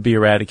started to be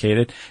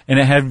eradicated, and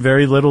it had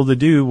very little to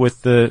do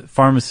with the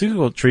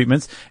pharmaceutical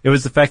treatments. It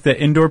was the fact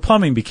that indoor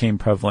plumbing became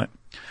prevalent.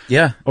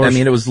 Yeah. I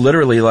mean, it was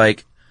literally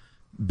like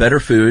better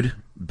food,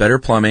 better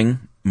plumbing,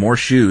 more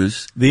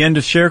shoes. The end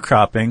of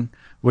sharecropping,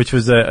 which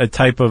was a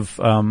type of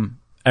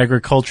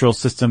agricultural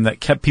system that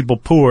kept people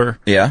poor.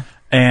 Yeah.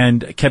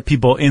 And kept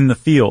people in the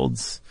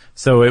fields.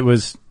 So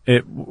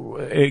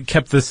it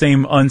kept the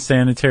same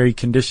unsanitary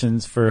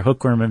conditions for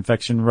hookworm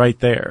infection right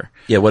there.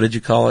 Yeah, what did you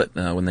call it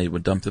when they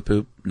would dump the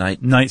poop?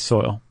 Night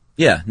soil.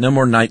 Yeah, no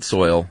more night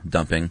soil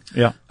dumping.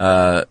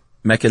 Yeah.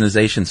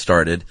 Mechanization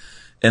started,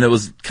 and it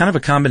was kind of a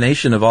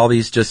combination of all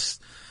these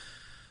just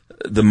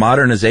the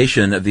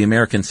modernization of the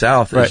American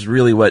South is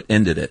really what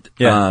ended it.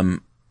 Yeah.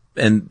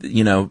 And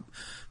you know,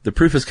 the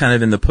proof is kind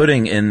of in the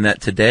pudding in that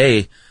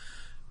today,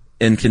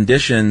 in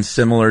conditions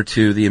similar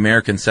to the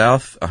American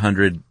South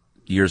 100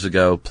 years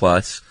ago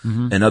plus,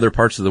 in other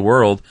parts of the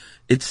world,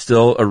 it's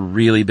still a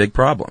really big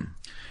problem.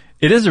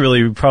 It is a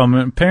really big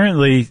problem.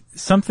 Apparently,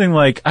 something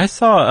like, I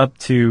saw up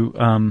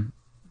to,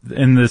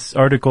 in this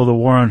article, The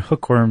War on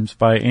Hookworms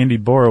by Andy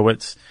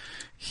Borowitz,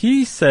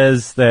 he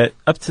says that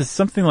up to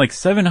something like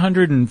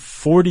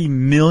 740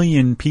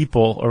 million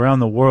people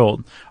around the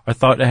world are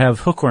thought to have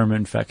hookworm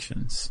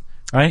infections,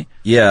 right?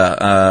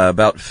 Yeah,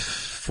 about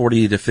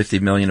 40 to 50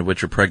 million of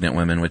which are pregnant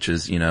women, which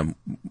is, you know,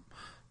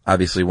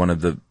 obviously one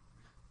of the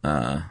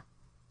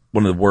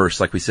worst,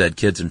 like we said,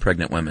 kids and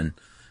pregnant women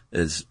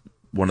is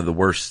one of the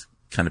worst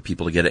kind of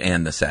people to get it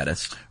and the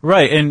saddest.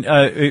 Right.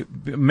 And,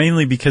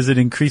 mainly because it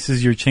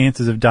increases your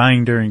chances of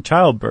dying during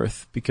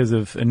childbirth because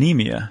of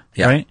anemia.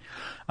 Yeah. Right.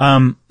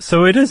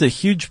 So it is a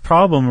huge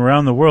problem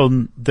around the world.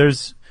 And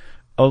there's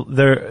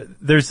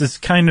this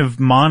kind of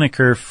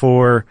moniker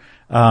for,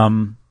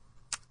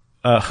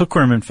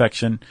 hookworm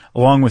infection,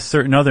 along with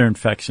certain other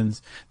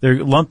infections.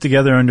 They're lumped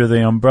together under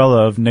the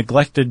umbrella of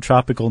neglected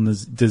tropical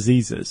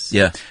diseases.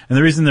 Yeah. And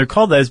the reason they're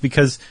called that is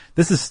because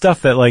this is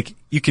stuff that, like,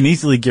 you can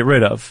easily get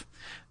rid of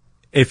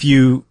if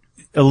you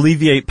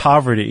alleviate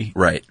poverty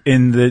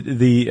in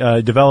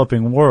the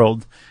developing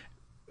world.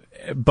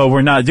 But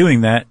we're not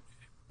doing that,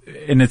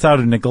 and it's out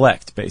of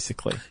neglect,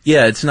 basically.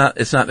 Yeah, it's not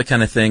the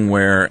kind of thing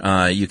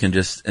where you can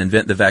just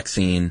invent the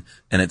vaccine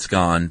and it's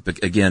gone,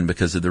 but again,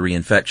 because of the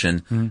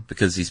reinfection,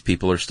 because these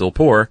people are still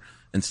poor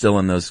and still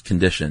in those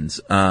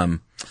conditions.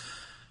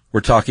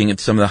 We're talking,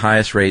 some of the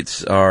highest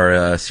rates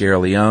are Sierra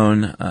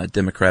Leone,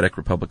 Democratic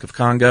Republic of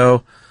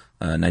Congo,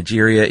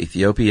 Nigeria,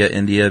 Ethiopia,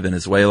 India,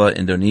 Venezuela,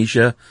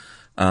 Indonesia.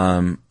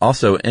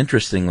 Also,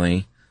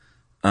 interestingly,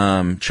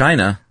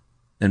 China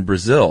and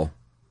Brazil,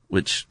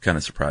 which kind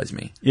of surprised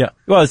me. Yeah.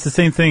 Well, it's the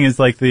same thing as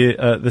like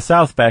the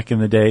South back in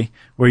the day,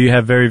 where you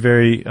have very,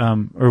 very,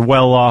 or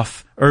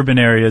well-off urban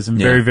areas and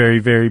very, very,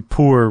 very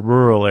poor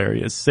rural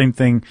areas. Same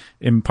thing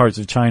in parts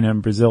of China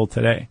and Brazil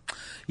today.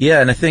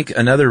 Yeah. And I think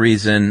another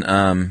reason,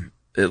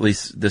 at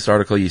least this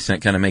article you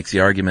sent kind of makes the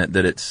argument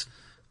that it's,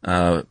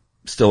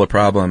 still a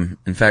problem.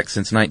 In fact,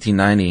 since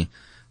 1990,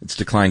 it's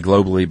declined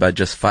globally by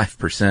just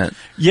 5%.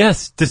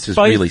 Yes, which is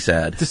really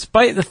sad.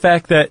 Despite the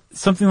fact that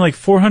something like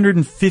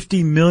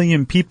 450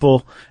 million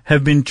people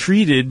have been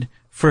treated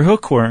for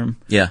hookworm.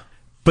 Yeah.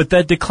 But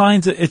that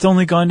declines, it's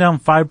only gone down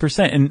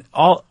 5%. And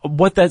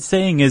what that's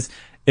saying is,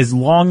 as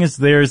long as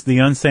there's the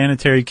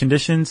unsanitary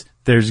conditions,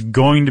 there's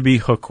going to be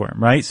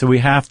hookworm, right? So we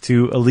have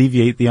to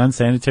alleviate the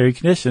unsanitary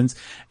conditions,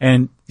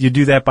 and you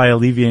do that by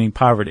alleviating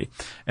poverty.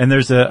 And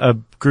there's a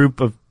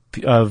group of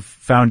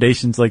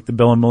foundations like the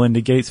Bill and Melinda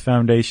Gates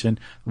Foundation,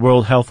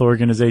 World Health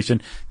Organization.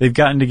 They've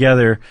gotten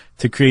together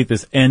to create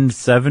this End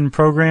 7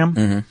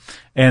 program.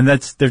 And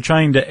they're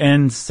trying to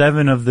end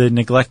 7 of the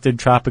neglected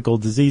tropical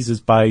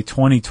diseases by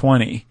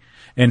 2020.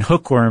 And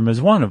hookworm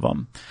is one of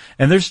them.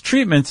 And there's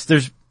treatments,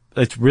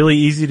 it's really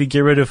easy to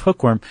get rid of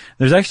hookworm.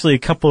 There's actually a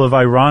couple of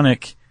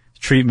ironic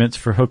treatments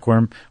for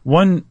hookworm.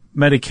 One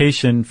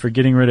medication for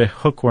getting rid of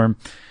hookworm,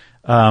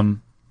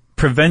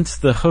 prevents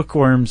the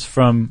hookworms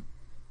from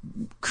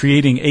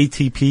creating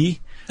ATP,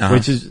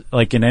 which is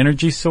like an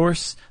energy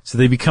source. So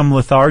they become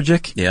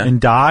lethargic and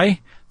die,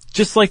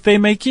 just like they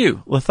make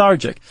you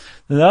lethargic.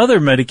 The other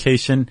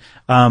medication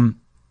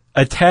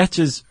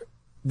attaches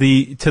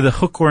to the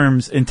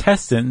hookworm's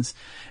intestines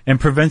and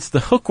prevents the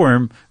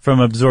hookworm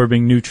from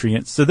absorbing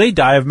nutrients. So they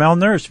die of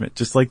malnourishment,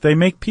 just like they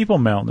make people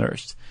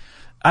malnourished.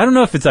 I don't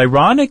know if it's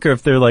ironic or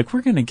if they're like,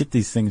 we're going to get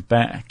these things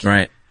back.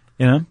 Right.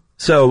 You know?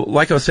 So,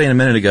 like I was saying a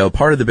minute ago,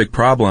 part of the big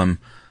problem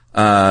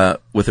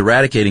with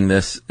eradicating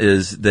this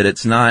is that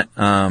it's not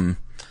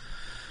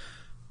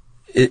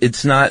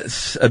it's not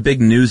a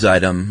big news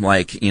item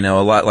like, a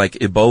lot like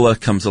Ebola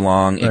comes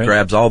along, it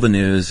grabs all the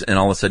news, and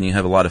all of a sudden you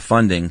have a lot of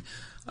funding.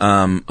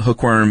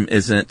 Hookworm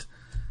isn't,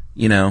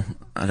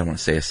 I don't want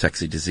to say a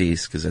sexy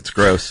disease because that's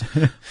gross,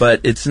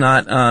 but it's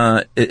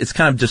not, it's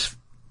kind of just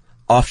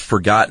oft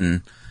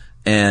forgotten.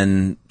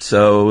 And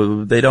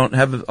so they don't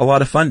have a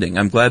lot of funding.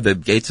 I'm glad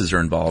that Gateses are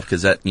involved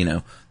because that,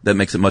 that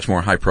makes it much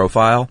more high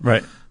profile.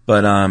 Right.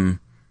 But,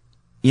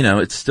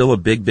 it's still a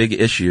big, big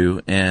issue.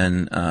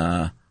 And,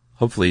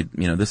 hopefully,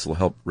 this will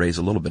help raise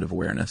a little bit of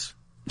awareness.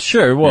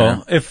 Sure.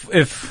 Well, if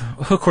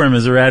hookworm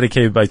is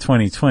eradicated by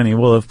 2020,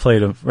 we'll have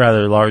played a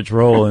rather large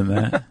role in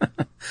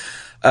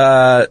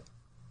that.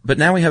 But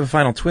now we have a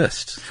final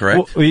twist,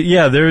 correct? Well,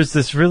 yeah, there's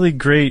this really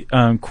great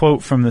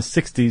quote from the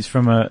 60s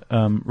from a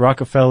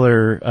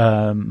Rockefeller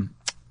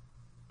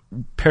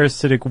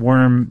parasitic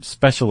worm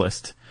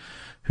specialist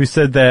who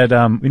said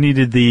that we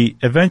needed the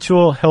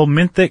eventual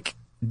helminthic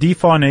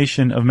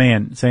defaunation of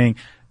man, saying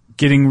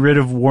getting rid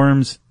of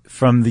worms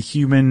from the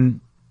human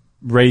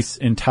race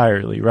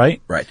entirely,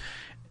 right? Right.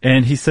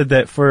 And he said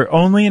that for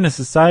only in a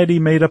society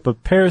made up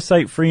of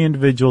parasite-free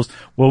individuals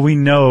will we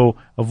know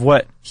of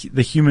what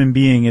the human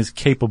being is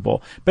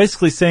capable.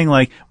 Basically saying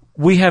like,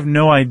 we have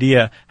no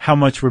idea how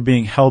much we're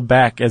being held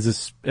back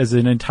as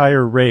an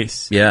entire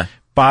race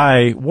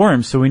by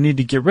worms, so we need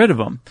to get rid of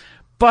them.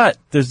 But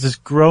there's this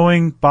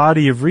growing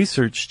body of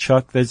research,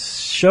 Chuck, that's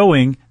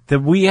showing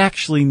that we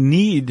actually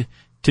need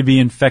to be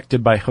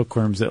infected by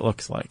hookworms, it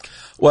looks like.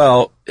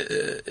 Well,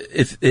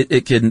 if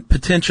it can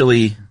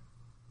potentially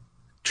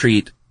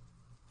treat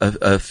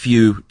a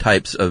few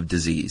types of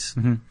disease.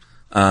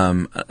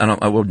 Mm-hmm.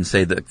 I wouldn't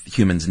say that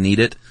humans need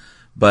it,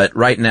 but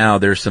right now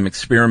there's some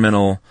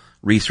experimental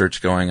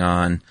research going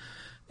on,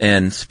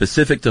 and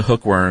specific to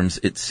hookworms,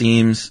 it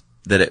seems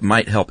that it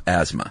might help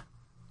asthma.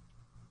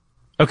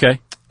 Okay.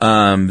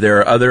 There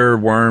are other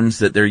worms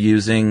that they're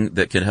using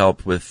that could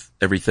help with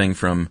everything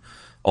from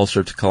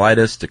ulcerative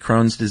colitis to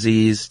Crohn's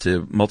disease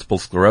to multiple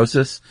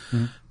sclerosis.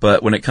 Mm-hmm.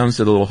 But when it comes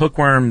to the little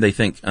hookworm, they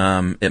think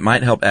it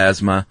might help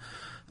asthma.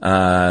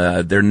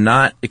 They're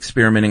not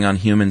experimenting on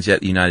humans yet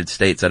in the United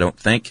States, I don't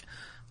think.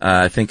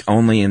 I think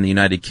only in the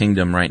United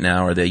Kingdom right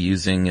now are they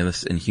using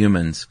this in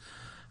humans.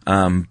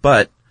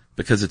 But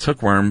because it's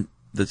hookworm,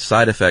 the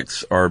side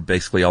effects are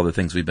basically all the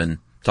things we've been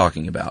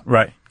talking about.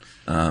 Right.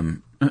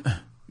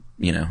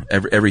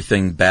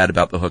 Everything bad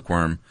about the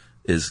hookworm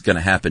is going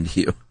to happen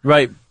to you.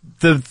 Right.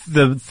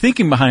 The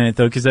thinking behind it,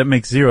 though, because that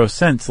makes zero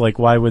sense, like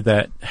why would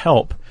that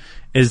help,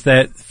 is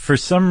that for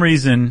some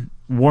reason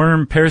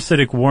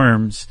parasitic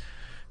worms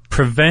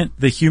prevent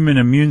the human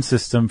immune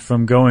system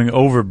from going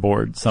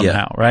overboard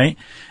somehow, right?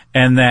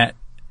 And that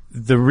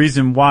the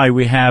reason why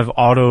we have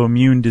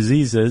autoimmune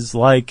diseases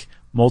like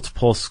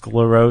multiple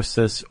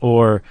sclerosis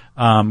or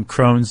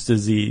Crohn's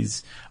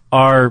disease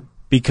are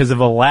because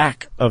of a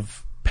lack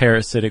of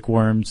parasitic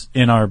worms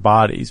in our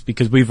bodies,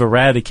 because we've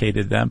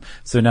eradicated them.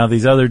 So now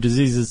these other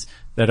diseases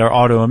that are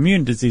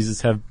autoimmune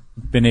diseases have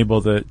been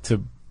able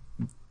to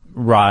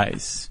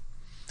rise.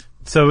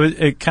 So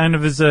it kind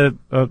of is a,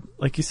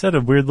 like you said,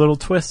 a weird little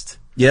twist.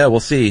 Yeah, we'll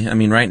see. I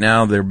mean, right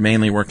now they're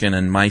mainly working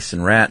in mice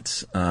and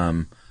rats.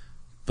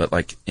 But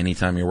like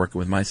anytime you're working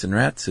with mice and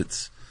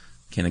rats,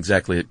 can't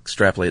exactly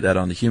extrapolate that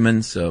onto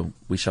humans. So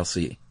we shall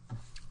see.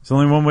 There's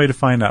only one way to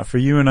find out: for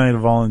you and I to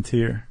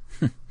volunteer.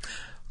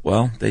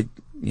 Well,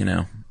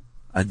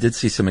 I did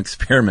see some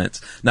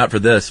experiments, not for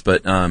this,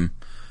 but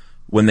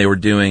when they were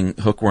doing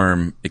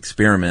hookworm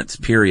experiments,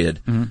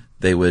 mm-hmm.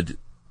 they would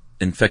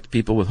infect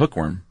people with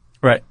hookworm.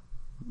 Right.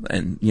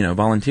 And,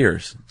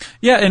 volunteers.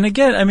 Yeah, and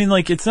again, I mean,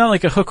 like, it's not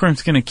like a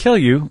hookworm's going to kill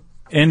you.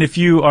 And if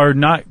you are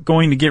not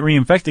going to get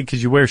reinfected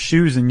because you wear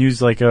shoes and use,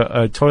 like,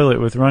 a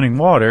toilet with running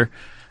water,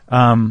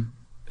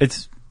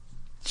 it's,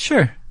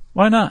 sure,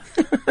 why not?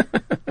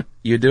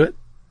 You do it?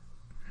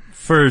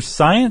 For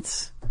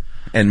science?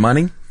 And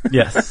money?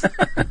 Yes.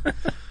 You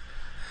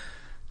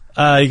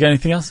got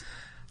anything else?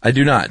 I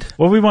do not.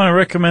 Well, we want to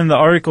recommend the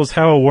articles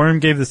How a Worm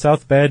Gave the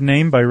South Bad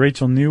Name by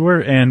Rachel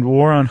Newer and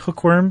War on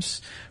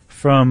Hookworms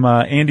from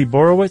Andy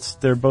Borowitz.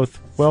 They're both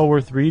well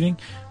worth reading.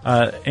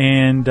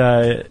 And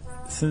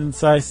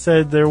since I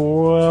said they're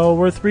well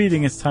worth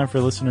reading, it's time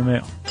for listener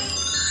mail.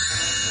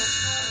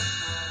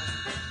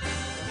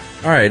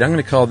 All right, I'm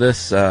going to call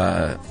this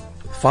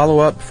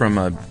follow-up from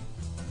a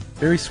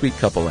very sweet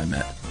couple I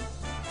met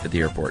at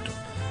the airport.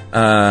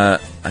 I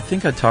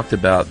think I talked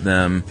about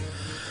them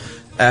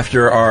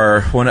after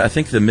I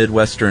think the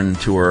Midwestern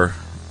tour,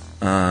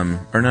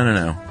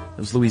 no. It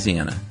was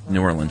Louisiana,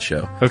 New Orleans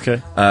show.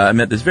 Okay. I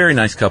met this very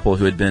nice couple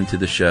who had been to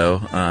the show.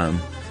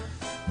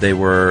 They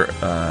were,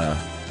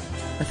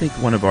 I think,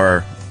 one of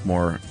our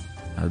more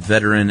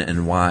veteran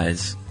and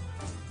wise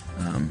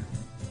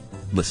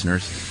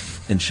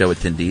listeners and show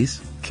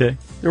attendees. Okay.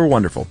 They were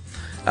wonderful.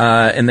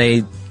 And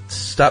they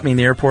stopped me in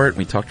the airport, and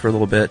we talked for a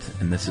little bit,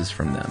 and this is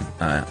from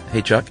them.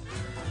 Hey, Chuck.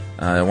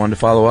 I wanted to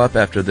follow up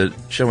after the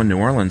show in New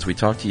Orleans. We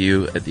talked to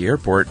you at the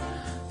airport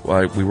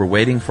while we were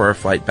waiting for our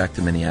flight back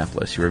to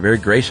Minneapolis. You were very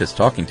gracious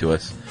talking to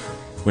us.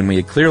 when we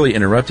had clearly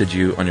interrupted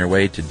you on your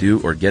way to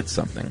do or get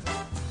something.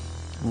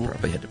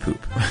 Probably had to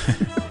poop.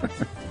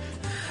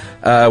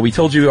 We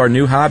told you our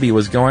new hobby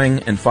was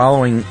going and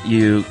following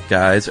you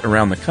guys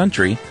around the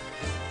country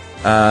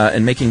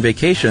and making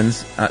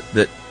vacations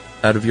that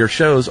out of your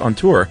shows on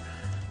tour.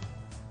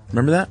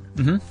 Remember that?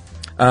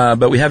 Mm-hmm.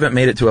 But we haven't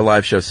made it to a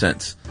live show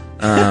since.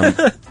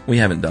 We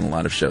haven't done a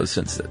lot of shows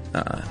since that.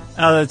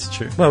 Oh, that's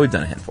true. Well, we've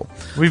done a handful.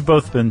 We've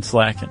both been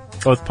slacking,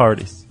 both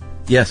parties.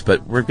 Yes,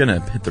 but we're going to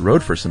hit the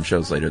road for some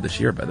shows later this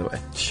year, by the way.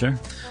 Sure.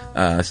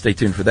 Stay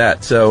tuned for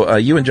that. So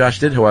you and Josh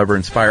did, however,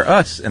 inspire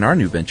us in our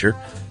new venture.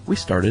 We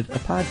started a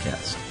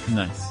podcast.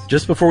 Nice.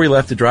 Just before we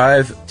left to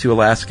drive to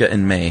Alaska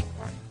in May,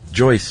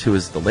 Joyce, who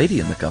is the lady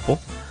in the couple,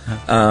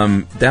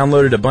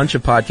 downloaded a bunch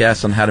of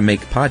podcasts on how to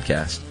make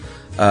podcasts.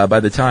 By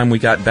the time we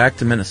got back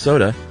to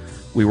Minnesota,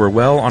 we were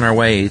well on our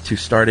way to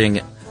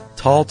starting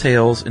Tall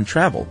Tales and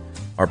Travel,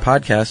 our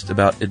podcast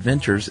about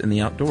adventures in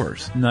the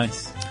outdoors.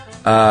 Nice.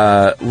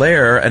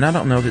 Lair, and I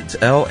don't know if it's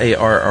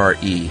Larre,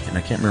 and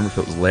I can't remember if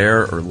it was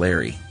Lair or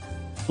Larry.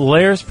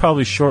 Lair's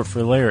probably short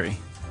for Larry,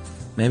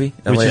 Maybe?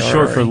 which is Larre.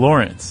 short for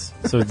Lawrence,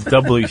 so it's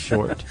doubly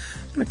short.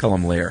 I'm going to call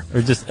him Lair.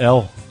 Or just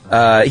L.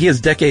 He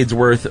has decades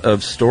worth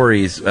of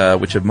stories,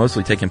 which have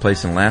mostly taken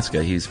place in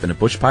Alaska. He's been a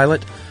bush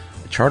pilot,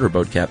 a charter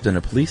boat captain,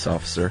 a police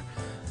officer,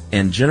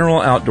 and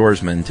general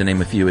outdoorsman, to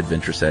name a few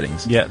adventure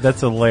settings. Yeah,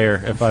 that's a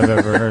Lair, if I've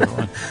ever heard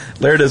one.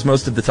 Lair does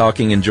most of the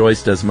talking, and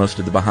Joyce does most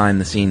of the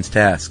behind-the-scenes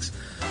tasks.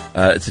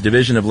 It's a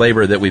division of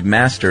labor that we've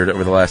mastered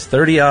over the last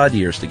 30-odd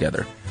years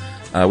together.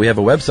 We have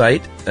a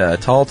website,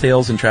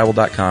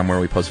 talltalesandtravel.com, where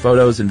we post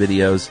photos and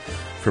videos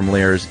from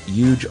Lair's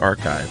huge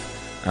archive.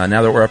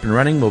 Now that we're up and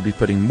running, we'll be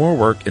putting more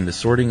work into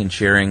sorting and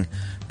sharing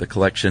the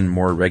collection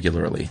more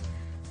regularly.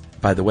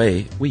 By the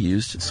way, we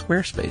used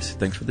Squarespace.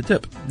 Thanks for the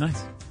tip.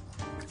 Nice.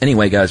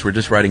 Anyway, guys, we're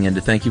just writing in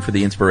to thank you for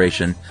the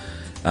inspiration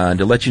and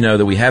to let you know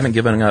that we haven't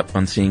given up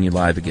on seeing you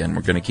live again.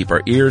 We're going to keep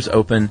our ears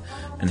open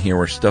and hear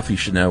where Stuff You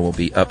Should Know will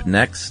be up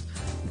next.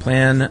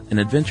 Plan an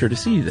adventure to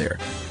see you there.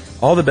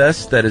 All the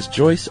best. That is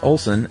Joyce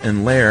Olson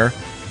and Lair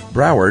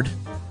Broward.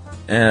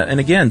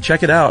 And again,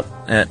 check it out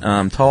at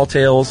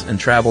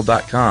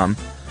talltalesandtravel.com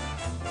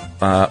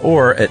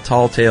or at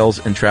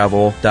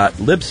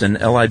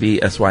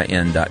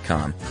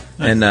talltalesandtravel.libsyn.com.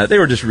 And they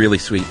were just really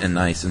sweet and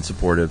nice and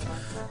supportive.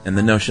 And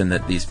the notion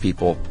that these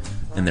people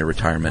in their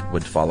retirement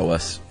would follow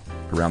us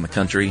around the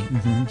country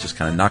just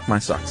kind of knocked my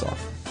socks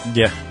off.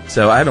 Yeah.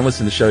 So I haven't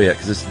listened to the show yet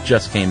because this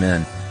just came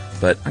in,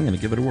 but I'm going to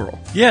give it a whirl.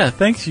 Yeah,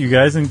 thanks you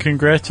guys, and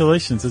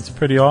congratulations. It's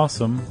pretty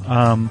awesome.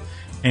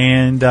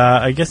 And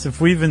I guess if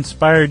we've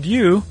inspired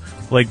you,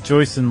 like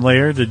Joyce and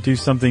Lair, to do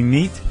something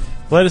neat,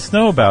 let us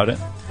know about it.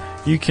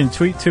 You can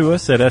tweet to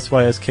us at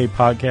SYSK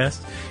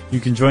Podcast.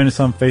 You can join us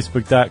on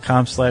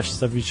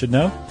Facebook.com/Stuff You Should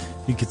Know.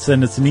 You can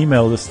send us an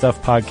email to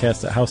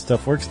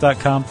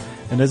stuffpodcast@howstuffworks.com.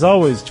 And as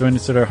always, join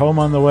us at our home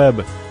on the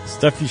web,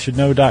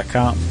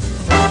 stuffyoushouldknow.com.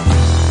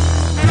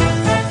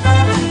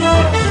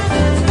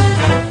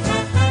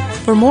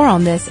 For more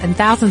on this and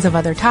thousands of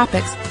other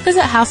topics,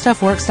 visit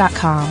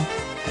howstuffworks.com.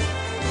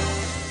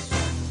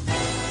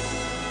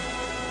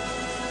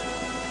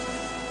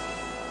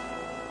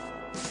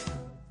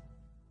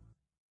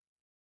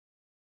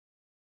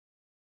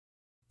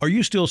 Are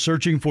you still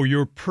searching for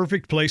your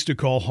perfect place to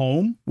call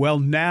home? Well,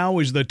 now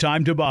is the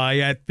time to buy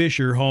at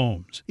Fisher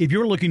Homes. If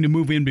you're looking to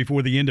move in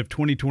before the end of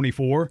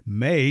 2024,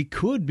 May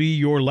could be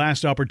your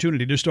last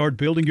opportunity to start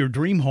building your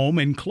dream home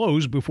and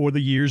close before the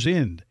year's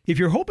end. If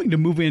you're hoping to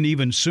move in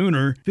even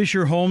sooner,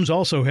 Fisher Homes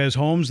also has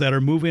homes that are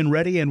move-in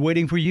ready and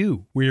waiting for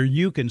you, where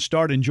you can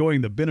start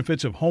enjoying the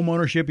benefits of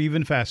homeownership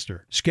even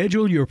faster.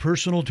 Schedule your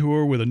personal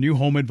tour with a new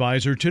home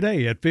advisor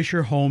today at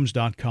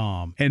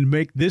FisherHomes.com and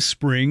make this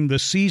spring the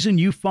season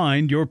you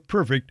find your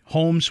perfect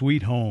home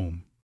sweet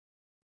home.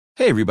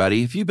 Hey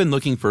everybody, if you've been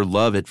looking for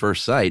love at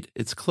first sight,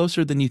 it's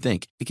closer than you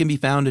think. It can be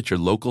found at your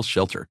local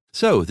shelter.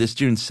 So this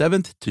June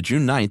 7th to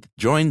June 9th,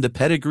 join the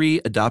Pedigree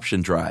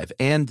Adoption Drive,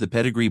 and the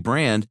Pedigree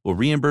brand will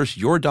reimburse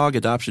your dog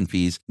adoption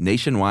fees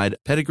nationwide.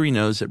 Pedigree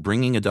knows that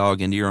bringing a dog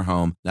into your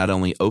home not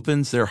only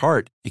opens their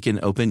heart, it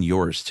can open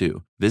yours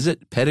too.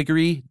 Visit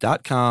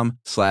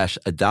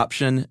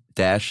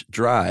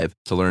pedigree.com/adoption-drive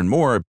to learn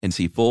more and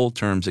see full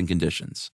terms and conditions.